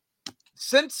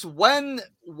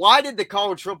why did the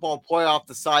college football playoff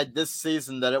decide this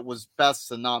season that it was best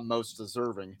and not most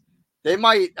deserving? They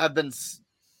might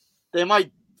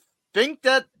think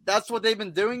that that's what they've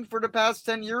been doing for the past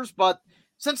 10 years, but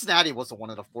Cincinnati wasn't one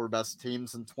of the 4 best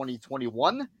teams in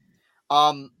 2021.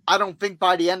 I don't think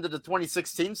by the end of the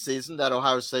 2016 season that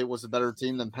Ohio State was a better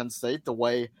team than Penn State the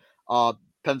way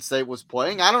Penn State was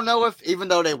playing. I don't know if, even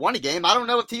though they won a game, I don't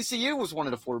know if TCU was one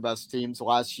of the 4 best teams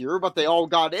last year, but they all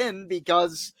got in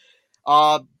because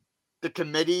the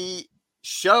committee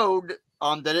showed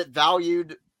that it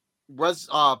valued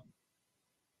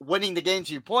winning the games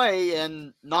you play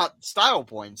and not style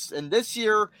points. And this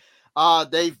year,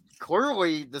 they've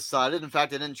clearly decided, in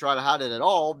fact, they didn't try to hide it at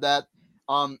all, that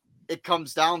it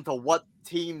comes down to what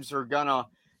teams are going to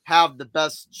have the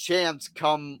best chance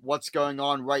come what's going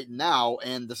on right now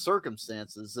and the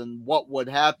circumstances and what would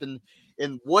happen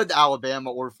and would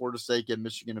Alabama or Florida State give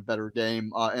Michigan a better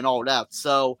game and all that.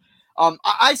 So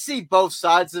I see both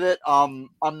sides of it.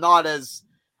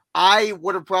 I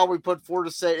would have probably put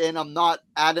Florida State in. I'm not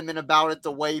adamant about it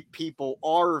the way people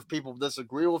are. If people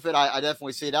disagree with it, I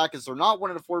definitely see that because they're not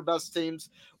one of the 4 best teams.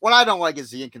 What I don't like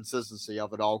is the inconsistency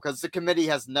of it all because the committee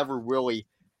has never really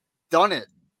done it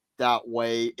that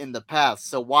way in the past.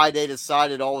 So why they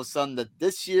decided all of a sudden that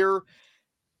this year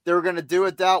they were going to do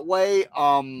it that way,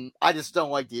 I just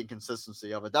don't like the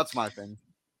inconsistency of it. That's my thing.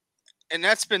 And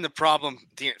that's been the problem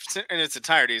in its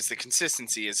entirety, is the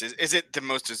consistency. Is it the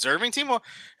most deserving team? Well,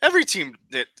 every team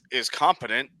that is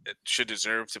competent should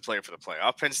deserve to play for the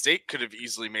playoff. Penn State could have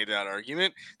easily made that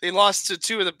argument. They lost to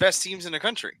two of the best teams in the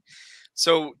country.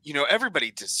 So,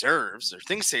 everybody deserves or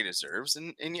thinks they deserves.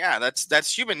 And yeah,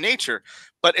 that's human nature.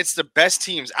 But it's the best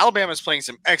teams. Alabama's playing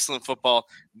some excellent football.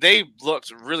 They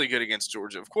looked really good against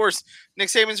Georgia. Of course, Nick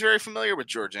Saban's very familiar with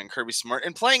Georgia and Kirby Smart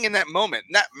and playing in that moment.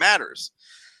 And that matters.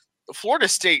 Florida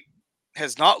State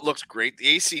has not looked great.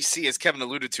 The ACC, as Kevin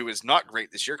alluded to, is not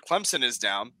great this year. Clemson is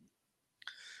down.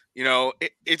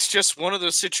 It's just one of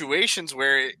those situations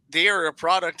where they are a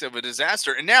product of a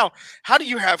disaster. And now, how do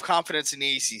you have confidence in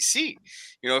the ACC?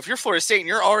 If you're Florida State and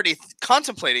you're already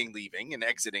contemplating leaving and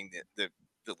exiting the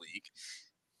league,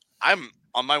 I'm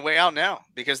on my way out now,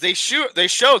 because they show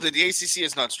that the ACC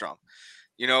is not strong.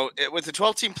 With the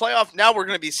 12-team playoff, now we're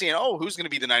going to be seeing, who's going to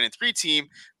be the 9-3 team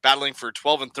battling for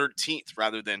 12 and 13th,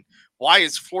 rather than why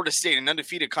is Florida State an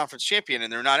undefeated conference champion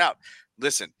and they're not out?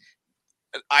 Listen,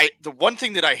 the one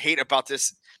thing that I hate about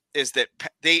this is that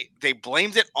they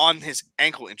blamed it on his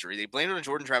ankle injury. They blamed it on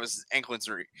Jordan Travis's ankle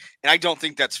injury, and I don't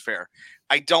think that's fair.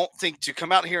 I don't think to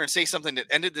come out here and say something that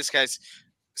ended this guy's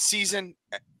season,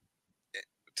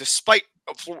 despite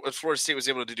what Florida State was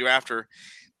able to do after,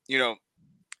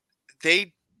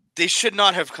 they should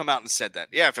not have come out and said that.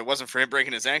 Yeah, if it wasn't for him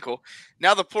breaking his ankle,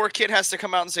 now the poor kid has to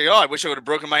come out and say, I wish I would have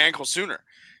broken my ankle sooner.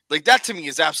 Like, that to me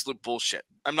is absolute bullshit.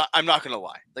 I'm not going to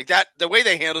lie. Like, that, the way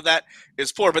they handled that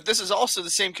is poor. But this is also the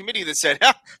same committee that said,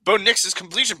 Bo Nix's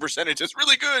completion percentage is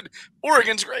really good.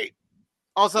 Oregon's great.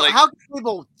 Also, how can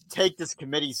people take this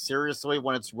committee seriously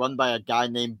when it's run by a guy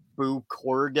named Boo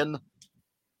Corrigan?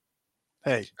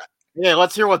 Hey. Yeah,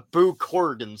 let's hear what Boo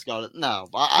Corrigan's got. No.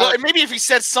 Maybe if he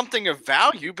said something of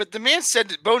value, but the man said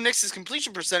that Bo Nix's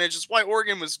completion percentage is why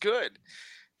Oregon was good.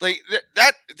 Like,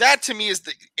 that to me is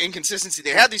the inconsistency.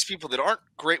 They have these people that aren't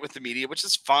great with the media, which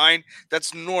is fine.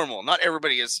 That's normal. Not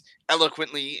everybody is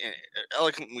eloquently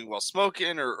well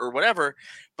spoken or whatever.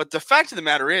 But the fact of the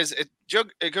matter is, it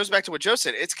goes back to what Joe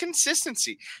said. It's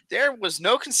consistency. There was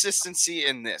no consistency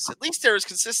in this. At least there is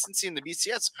consistency in the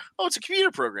BCS. It's a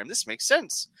commuter program. This makes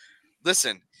sense.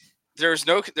 Listen, there was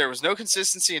no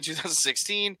consistency in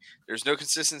 2016. There's no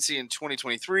consistency in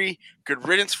 2023. Good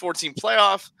riddance, 14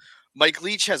 playoff. Mike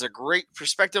Leach has a great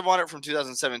perspective on it from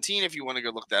 2017, if you want to go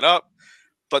look that up.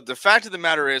 But the fact of the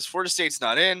matter is, Florida State's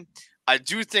not in. I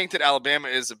do think that Alabama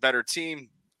is a better team.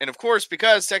 And, of course,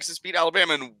 because Texas beat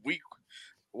Alabama in week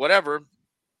whatever,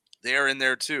 they are in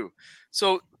there too.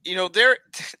 So,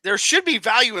 there should be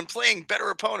value in playing better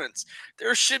opponents.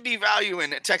 There should be value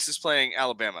in Texas playing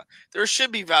Alabama. There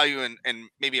should be value in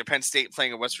maybe a Penn State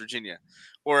playing a West Virginia,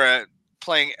 or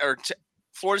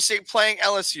Florida State playing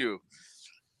LSU.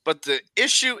 But the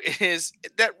issue is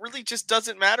that really just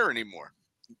doesn't matter anymore.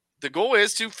 The goal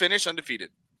is to finish undefeated.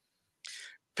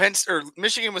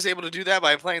 Michigan was able to do that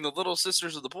by playing the Little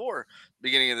Sisters of the Poor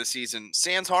beginning of the season.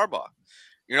 Sans Harbaugh.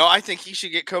 I think he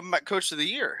should get Coach of the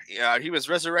Year. Yeah, he was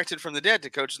resurrected from the dead to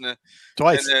coach in the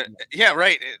twice. Yeah,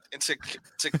 right.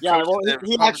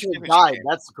 He actually died.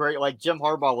 That's great. Like, Jim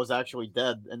Harbaugh was actually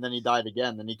dead, and then he died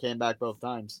again, and he came back both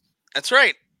times. That's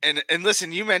right. And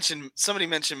listen, somebody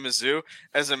mentioned Mizzou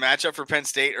as a matchup for Penn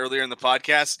State earlier in the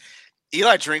podcast.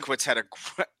 Eli Drinkwitz had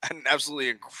an absolutely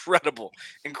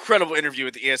incredible interview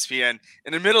with the ESPN.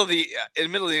 In the middle of the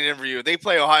interview, they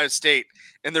play Ohio State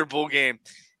in their bowl game,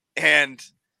 and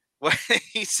what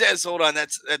he says, "Hold on,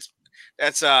 that's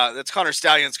Connor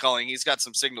Stallions calling. He's got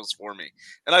some signals for me."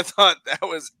 And I thought that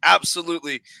was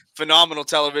absolutely phenomenal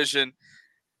television.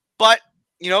 But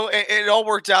it all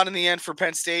worked out in the end for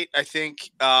Penn State. I think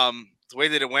the way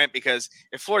that it went, because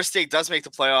if Florida State does make the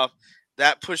playoff,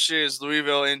 that pushes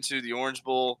Louisville into the Orange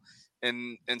Bowl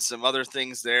and some other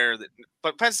things there.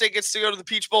 But Penn State gets to go to the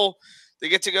Peach Bowl. They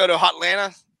get to go to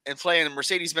Atlanta and play in the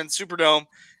Mercedes-Benz Superdome,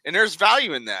 and there's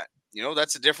value in that.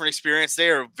 That's a different experience.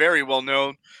 They are very well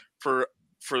known for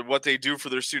what they do for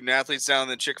their student athletes down in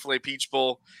the Chick-fil-A Peach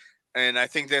Bowl, and I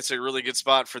think that's a really good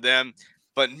spot for them.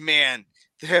 But man,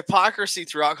 the hypocrisy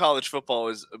throughout college football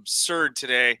is absurd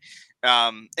today,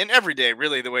 and every day,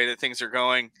 really, the way that things are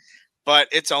going. But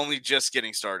it's only just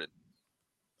getting started.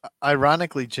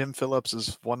 Ironically, Jim Phillips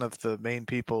is one of the main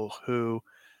people who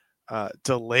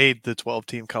delayed the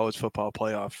 12-team college football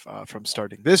playoff from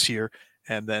starting this year,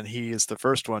 and then he is the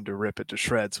first one to rip it to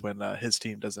shreds when his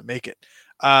team doesn't make it.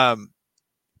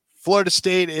 Florida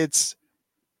State,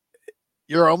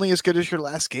 you're only as good as your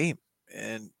last game,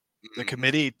 and The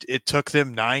committee, it took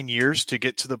them 9 years to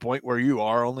get to the point where you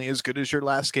are only as good as your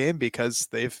last game because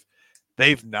they've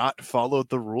not followed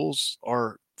the rules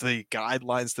or the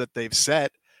guidelines that they've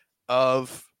set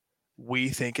of we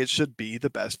think it should be the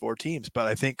best 4 teams. But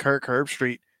I think Kirk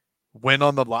Herbstreit went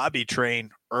on the lobby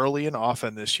train early and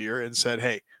often this year and said,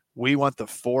 hey, we want the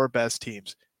 4 best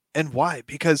teams. And why?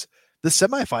 Because the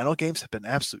semifinal games have been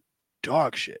absolute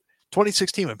dog shit.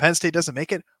 2016, when Penn State doesn't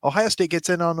make it, Ohio State gets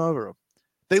in on over them.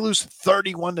 They lose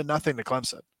 31-0 to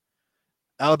Clemson.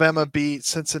 Alabama beat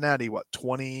Cincinnati,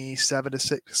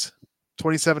 27-6?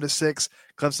 27-6.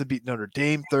 Clemson beat Notre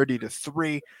Dame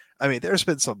 30-3. I mean, there's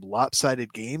been some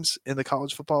lopsided games in the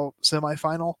college football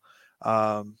semifinal.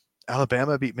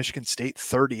 Alabama beat Michigan State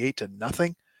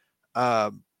 38-0.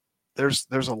 There's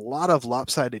a lot of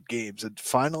lopsided games, and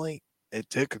finally, it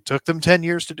took them 10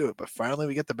 years to do it, but finally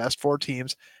we get the best 4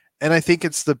 teams, and I think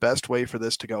it's the best way for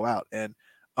this to go out. And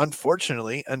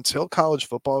unfortunately, until college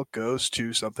football goes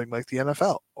to something like the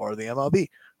NFL or the MLB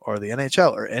or the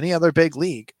NHL or any other big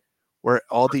league where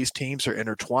all these teams are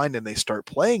intertwined and they start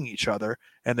playing each other,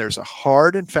 and there's a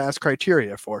hard and fast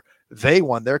criteria for they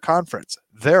won their conference,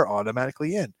 they're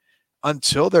automatically in.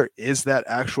 Until there is that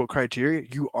actual criteria,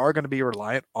 you are going to be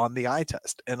reliant on the eye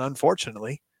test. And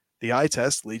unfortunately, the eye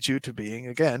test leads you to being,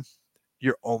 again,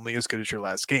 you're only as good as your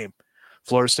last game.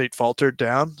 Florida State faltered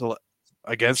down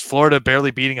against Florida, barely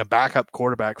beating a backup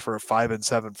quarterback for a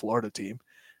 5-7 Florida team.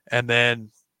 And then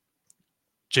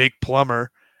Jake Plummer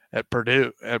at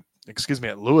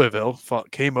Louisville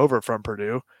came over from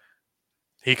Purdue.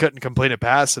 He couldn't complete a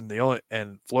pass,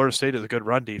 and Florida State is a good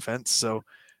run defense, so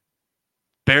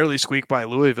barely squeaked by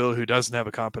Louisville, who doesn't have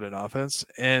a competent offense.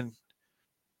 And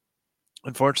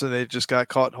unfortunately, they just got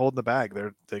caught holding the bag.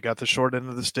 They got the short end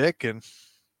of the stick, and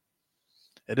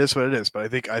it is what it is.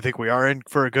 But I think we are in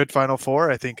for a good Final Four.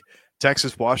 I think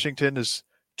Texas Washington is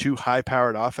 2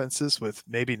 high-powered offenses with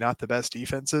maybe not the best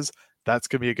defenses. That's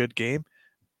going to be a good game.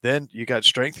 Then you got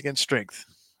strength against strength.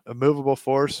 A movable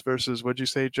force versus, what'd you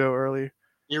say, Joe, earlier?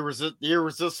 The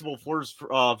irresistible force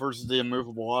versus the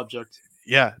immovable object.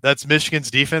 Yeah, that's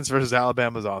Michigan's defense versus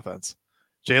Alabama's offense.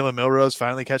 Jalen Milroe's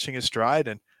finally catching his stride,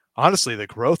 and honestly, the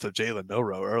growth of Jalen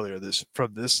Milroe earlier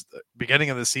from this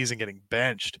beginning of the season getting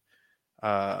benched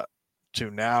to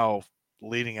now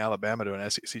leading Alabama to an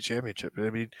SEC championship. I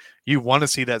mean, you want to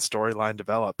see that storyline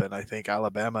develop, and I think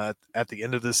Alabama at the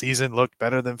end of the season looked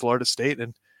better than Florida State.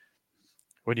 And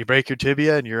when you break your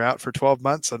tibia and you're out for 12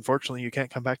 months, unfortunately, you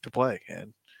can't come back to play.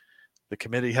 And the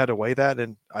committee had to weigh that,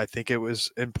 and I think it was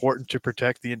important to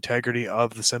protect the integrity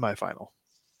of the semifinal.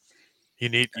 You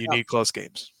need close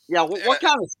games. Yeah, what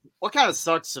kind of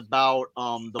sucks about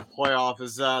the playoff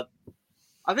is that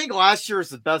I think last year is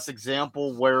the best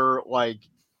example where like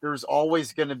there's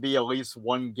always going to be at least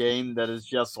one game that is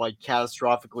just like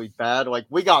catastrophically bad. Like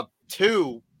we got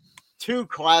two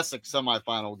classic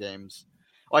semifinal games,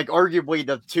 like arguably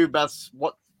the 2 best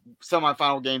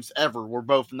semifinal games ever were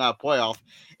both in that playoff.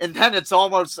 And then it's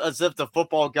almost as if the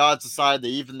football gods decided to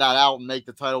even that out and make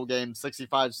the title game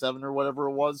 65-7 or whatever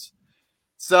it was.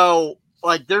 So,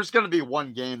 like, there's going to be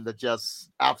one game that just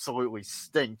absolutely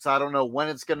stinks. I don't know when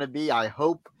it's going to be. I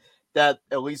hope that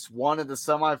at least one of the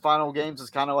semifinal games is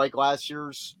kind of like last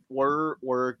year's were,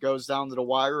 where it goes down to the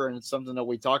wire, and it's something that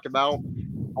we talk about.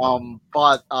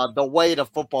 But the way the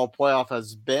football playoff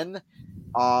has been,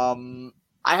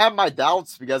 I have my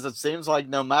doubts because it seems like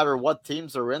no matter what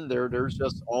teams are in there, there's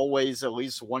just always at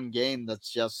least one game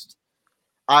that's just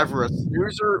either a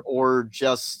snoozer or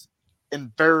just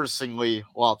embarrassingly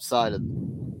lopsided.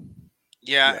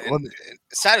 Yeah, and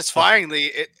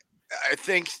satisfyingly, I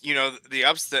think the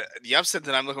upset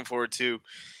that I'm looking forward to,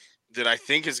 that I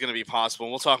think is going to be possible.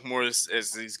 And we'll talk more as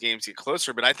these games get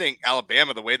closer. But I think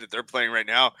Alabama, the way that they're playing right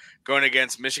now, going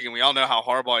against Michigan, we all know how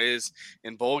Harbaugh is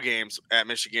in bowl games at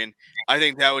Michigan. I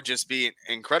think that would just be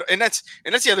incredible. And that's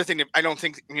the other thing that I don't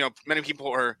think many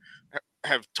people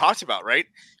have talked about. Right,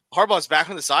 Harbaugh's back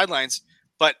on the sidelines,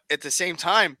 but at the same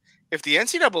time, if the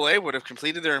NCAA would have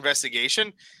completed their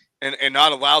investigation and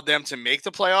not allowed them to make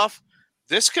the playoff,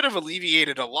 this could have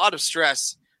alleviated a lot of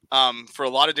stress for a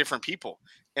lot of different people.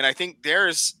 And I think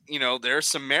there's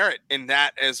some merit in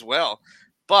that as well.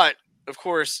 But of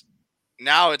course,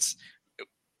 now are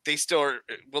they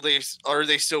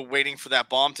still waiting for that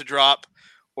bomb to drop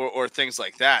or things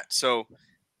like that? So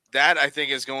that I think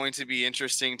is going to be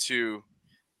interesting to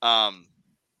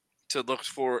look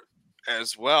for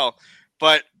as well.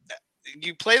 But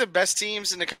you play the best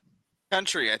teams in the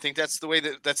country. I think that's the way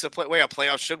way a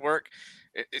playoff should work.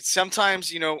 It's sometimes,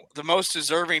 the most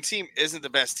deserving team isn't the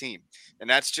best team. And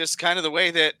that's just kind of the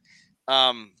way that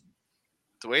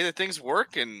that things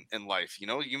work in life.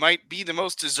 You might be the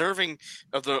most deserving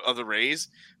of the raise,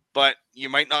 but you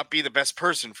might not be the best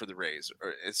person for the raise.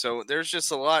 So there's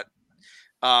just a lot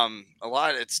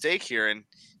at stake here, and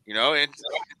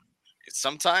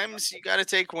sometimes you got to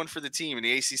take one for the team, and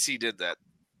the ACC did that.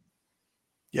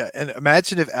 Yeah, and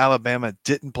imagine if Alabama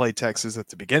didn't play Texas at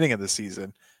the beginning of the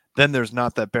season. Then there's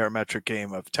not that barometric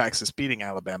game of Texas beating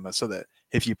Alabama, so that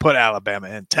if you put Alabama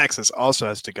in, Texas also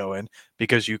has to go in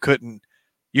because you couldn't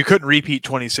repeat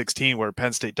 2016 where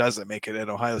Penn State doesn't make it and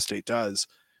Ohio State does.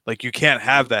 Like you can't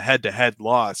have the head-to-head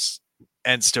loss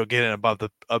and still get in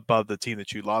above the team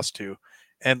that you lost to.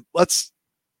 And let's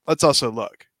also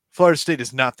look. Florida State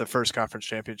is not the first conference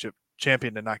champion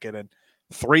to not get in.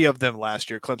 3 of them last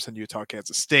year: Clemson, Utah,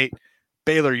 Kansas State,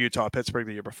 Baylor, Utah, Pittsburgh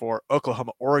the year before,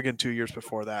 Oklahoma, Oregon 2 years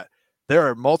before that. There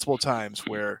are multiple times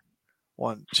where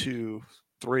 1, 2,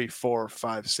 3, 4,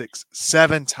 5, 6,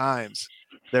 7 times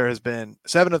there has been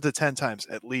 7 of the 10 times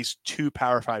at least 2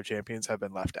 Power 5 champions have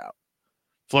been left out.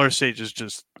 Florida State is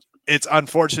just, it's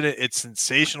unfortunate. It's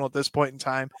sensational at this point in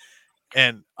time.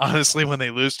 And honestly, when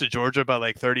they lose to Georgia by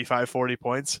like 35, 40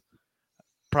 points,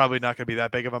 probably not going to be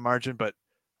that big of a margin, but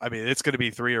I mean, it's going to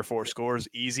be 3 or 4 scores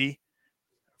easy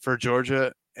for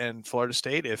Georgia and Florida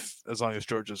State, as long as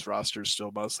Georgia's roster is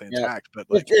still mostly intact. But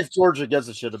like, if Georgia gives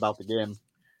a shit about the game,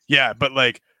 yeah. But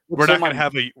like, we're not going to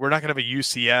have a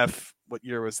UCF. What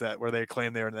year was that? Where they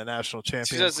claimed they were the national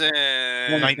champions?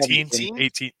 2019,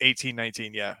 18,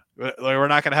 19. Yeah, we're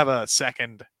not going to have a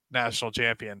second national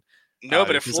champion. No,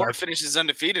 but if Florida finishes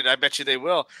undefeated, I bet you they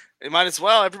will. They might as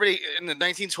well. Everybody in the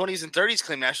 1920s and 30s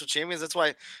claimed national champions. That's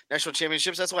why national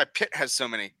championships. That's why Pitt has so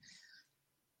many.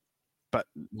 But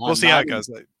we'll see how it goes.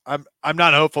 I'm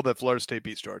not hopeful that Florida State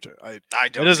beats Georgia. I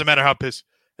don't. It doesn't matter how pissed.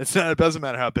 It doesn't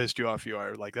matter how pissed you off you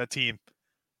are. Like that team's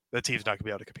not going to be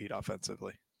able to compete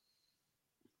offensively.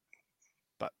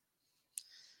 But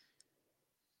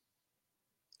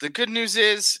the good news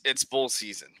is it's bowl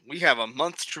season. We have a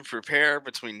month to prepare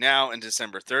between now and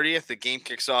December 30th. The game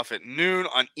kicks off at noon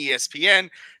on ESPN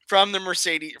from the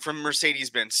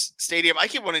Mercedes-Benz Stadium. I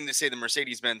keep wanting to say the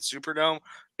Mercedes-Benz Superdome.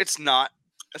 It's not.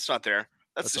 It's not there.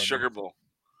 That's the Sugar Bowl.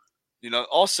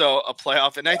 Also a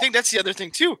playoff, and I think that's the other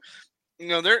thing too.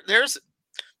 There's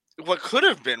what could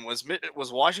have been was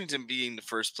Washington being the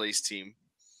first place team,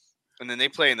 and then they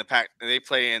play in the pack. They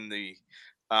play in the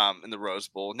Rose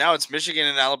Bowl. Now it's Michigan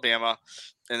and Alabama,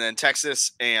 and then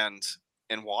Texas and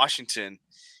Washington.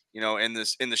 In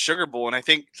the Sugar Bowl, and I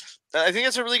think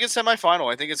it's a really good semifinal.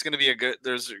 I think it's going to be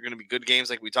there's going to be good games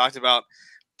like we talked about,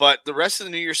 but the rest of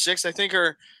the New Year's Six I think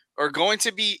are going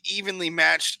to be evenly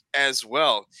matched as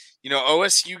well.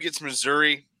 OSU gets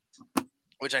Missouri,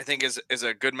 which I think is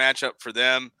a good matchup for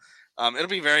them. It'll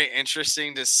be very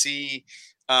interesting to see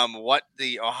what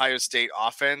the Ohio State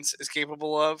offense is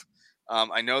capable of.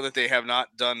 I know that they have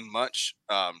not done much,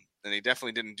 and they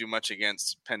definitely didn't do much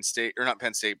against Penn State, or not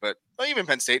Penn State, but even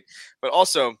Penn State, but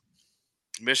also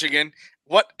Michigan.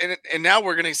 And now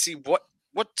we're going to see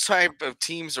what type of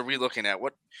teams are we looking at?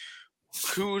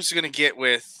 Who's going to get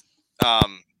with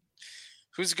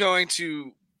who's going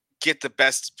to get the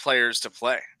best players to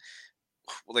play?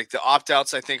 Like the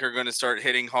opt-outs, I think, are going to start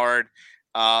hitting hard.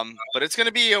 But it's going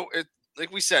to be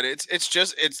like we said, it's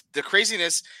the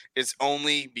craziness is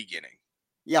only beginning.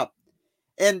 Yeah.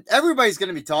 And everybody's going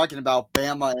to be talking about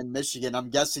Bama and Michigan. I'm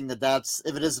guessing that's,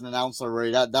 if it isn't announced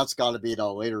already, that's got to be a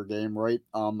later game, right?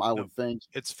 I would think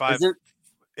it's 5.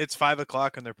 It's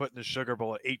 5:00, and they're putting the Sugar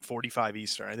Bowl at 8:45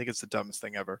 Eastern. I think it's the dumbest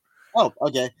thing ever. Oh,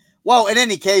 okay. Well, in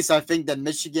any case, I think that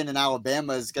Michigan and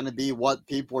Alabama is going to be what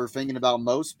people are thinking about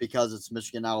most because it's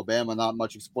Michigan, Alabama, not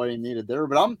much explaining needed there.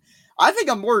 But I think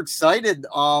I'm more excited.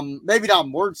 Maybe not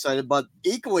more excited, but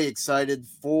equally excited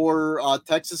for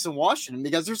Texas and Washington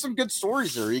because there's some good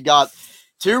stories there. You got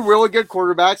 2 really good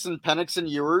quarterbacks in Penix and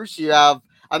Ewers. You have,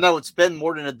 I know it's been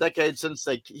more than a decade since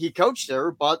he coached there,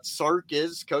 but Sark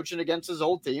is coaching against his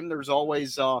old team. There's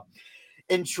always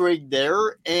intrigue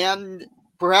there, and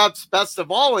perhaps best of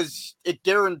all is it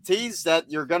guarantees that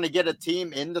you're going to get a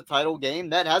team in the title game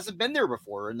that hasn't been there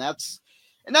before, and that's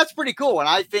pretty cool. And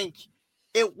I think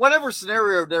whatever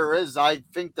scenario there is, I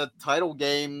think the title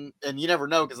game, and you never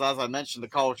know because as I mentioned, the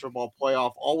college football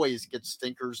playoff always gets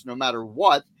stinkers no matter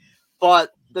what.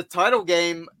 But the title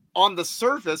game on the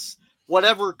surface,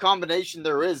 whatever combination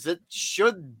there is, it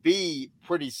should be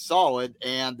pretty solid,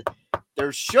 and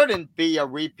there shouldn't be a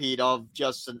repeat of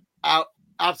just an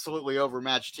absolutely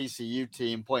overmatched TCU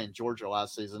team playing Georgia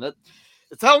last season.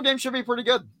 The title game should be pretty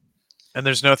good. And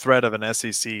there's no threat of an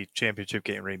SEC championship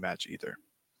game rematch either.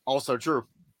 Also true.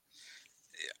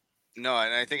 No,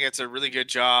 and I think it's a really good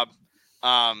job.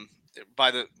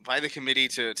 by the committee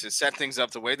to set things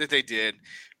up the way that they did.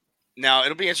 Now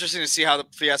it'll be interesting to see how the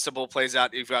Fiesta Bowl plays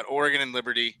out. You've got Oregon and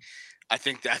Liberty. I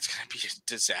think that's going to be a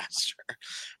disaster.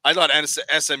 I thought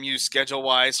SMU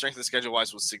strength of schedule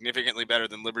wise, was significantly better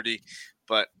than Liberty,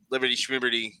 but Liberty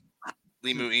Schmiberty,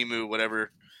 Limu Emu,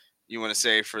 whatever you want to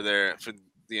say for the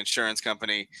insurance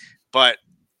company. But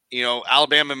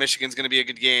Alabama Michigan's going to be a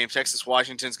good game. Texas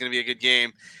Washington's going to be a good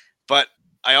game. But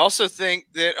I also think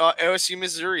that OSU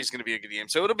Missouri is going to be a good game.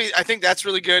 So I think that's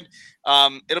really good.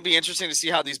 It'll be interesting to see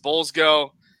how these bowls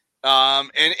go.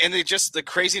 And the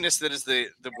craziness that is the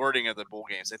wording of the bowl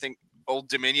games. I think Old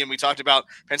Dominion, we talked about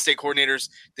Penn State coordinators.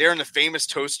 They're in the famous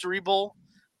Toastery Bowl.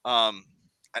 I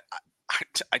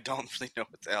don't really know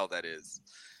what the hell that is.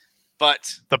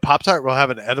 But the Pop-Tart will have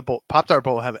Pop-Tart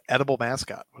Bowl will have an edible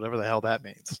mascot, whatever the hell that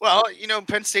means. Well,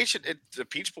 Penn State the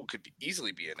Peach Bowl could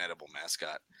easily be an edible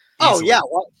mascot. Oh easily. Yeah,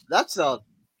 well,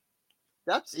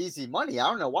 that's easy money. I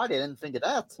don't know why they didn't think of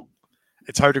that.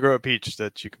 It's hard to grow a peach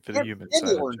that you can fit a human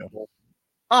inside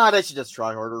of. They should just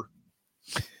try harder.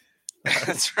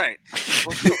 That's right.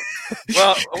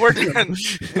 Well, we're done.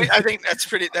 I think that's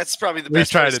probably the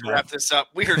best way to wrap this up.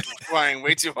 We are trying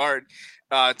way too hard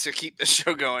to keep the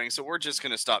show going, so we're just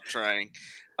going to stop trying.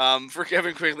 For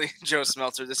Kevin Quigley and Joe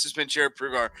Smeltzer, this has been Jared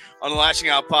Prugar on the Lashing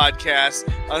Out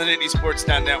podcast on the Nittany Sports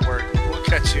Network. We'll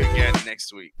catch you again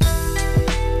next week.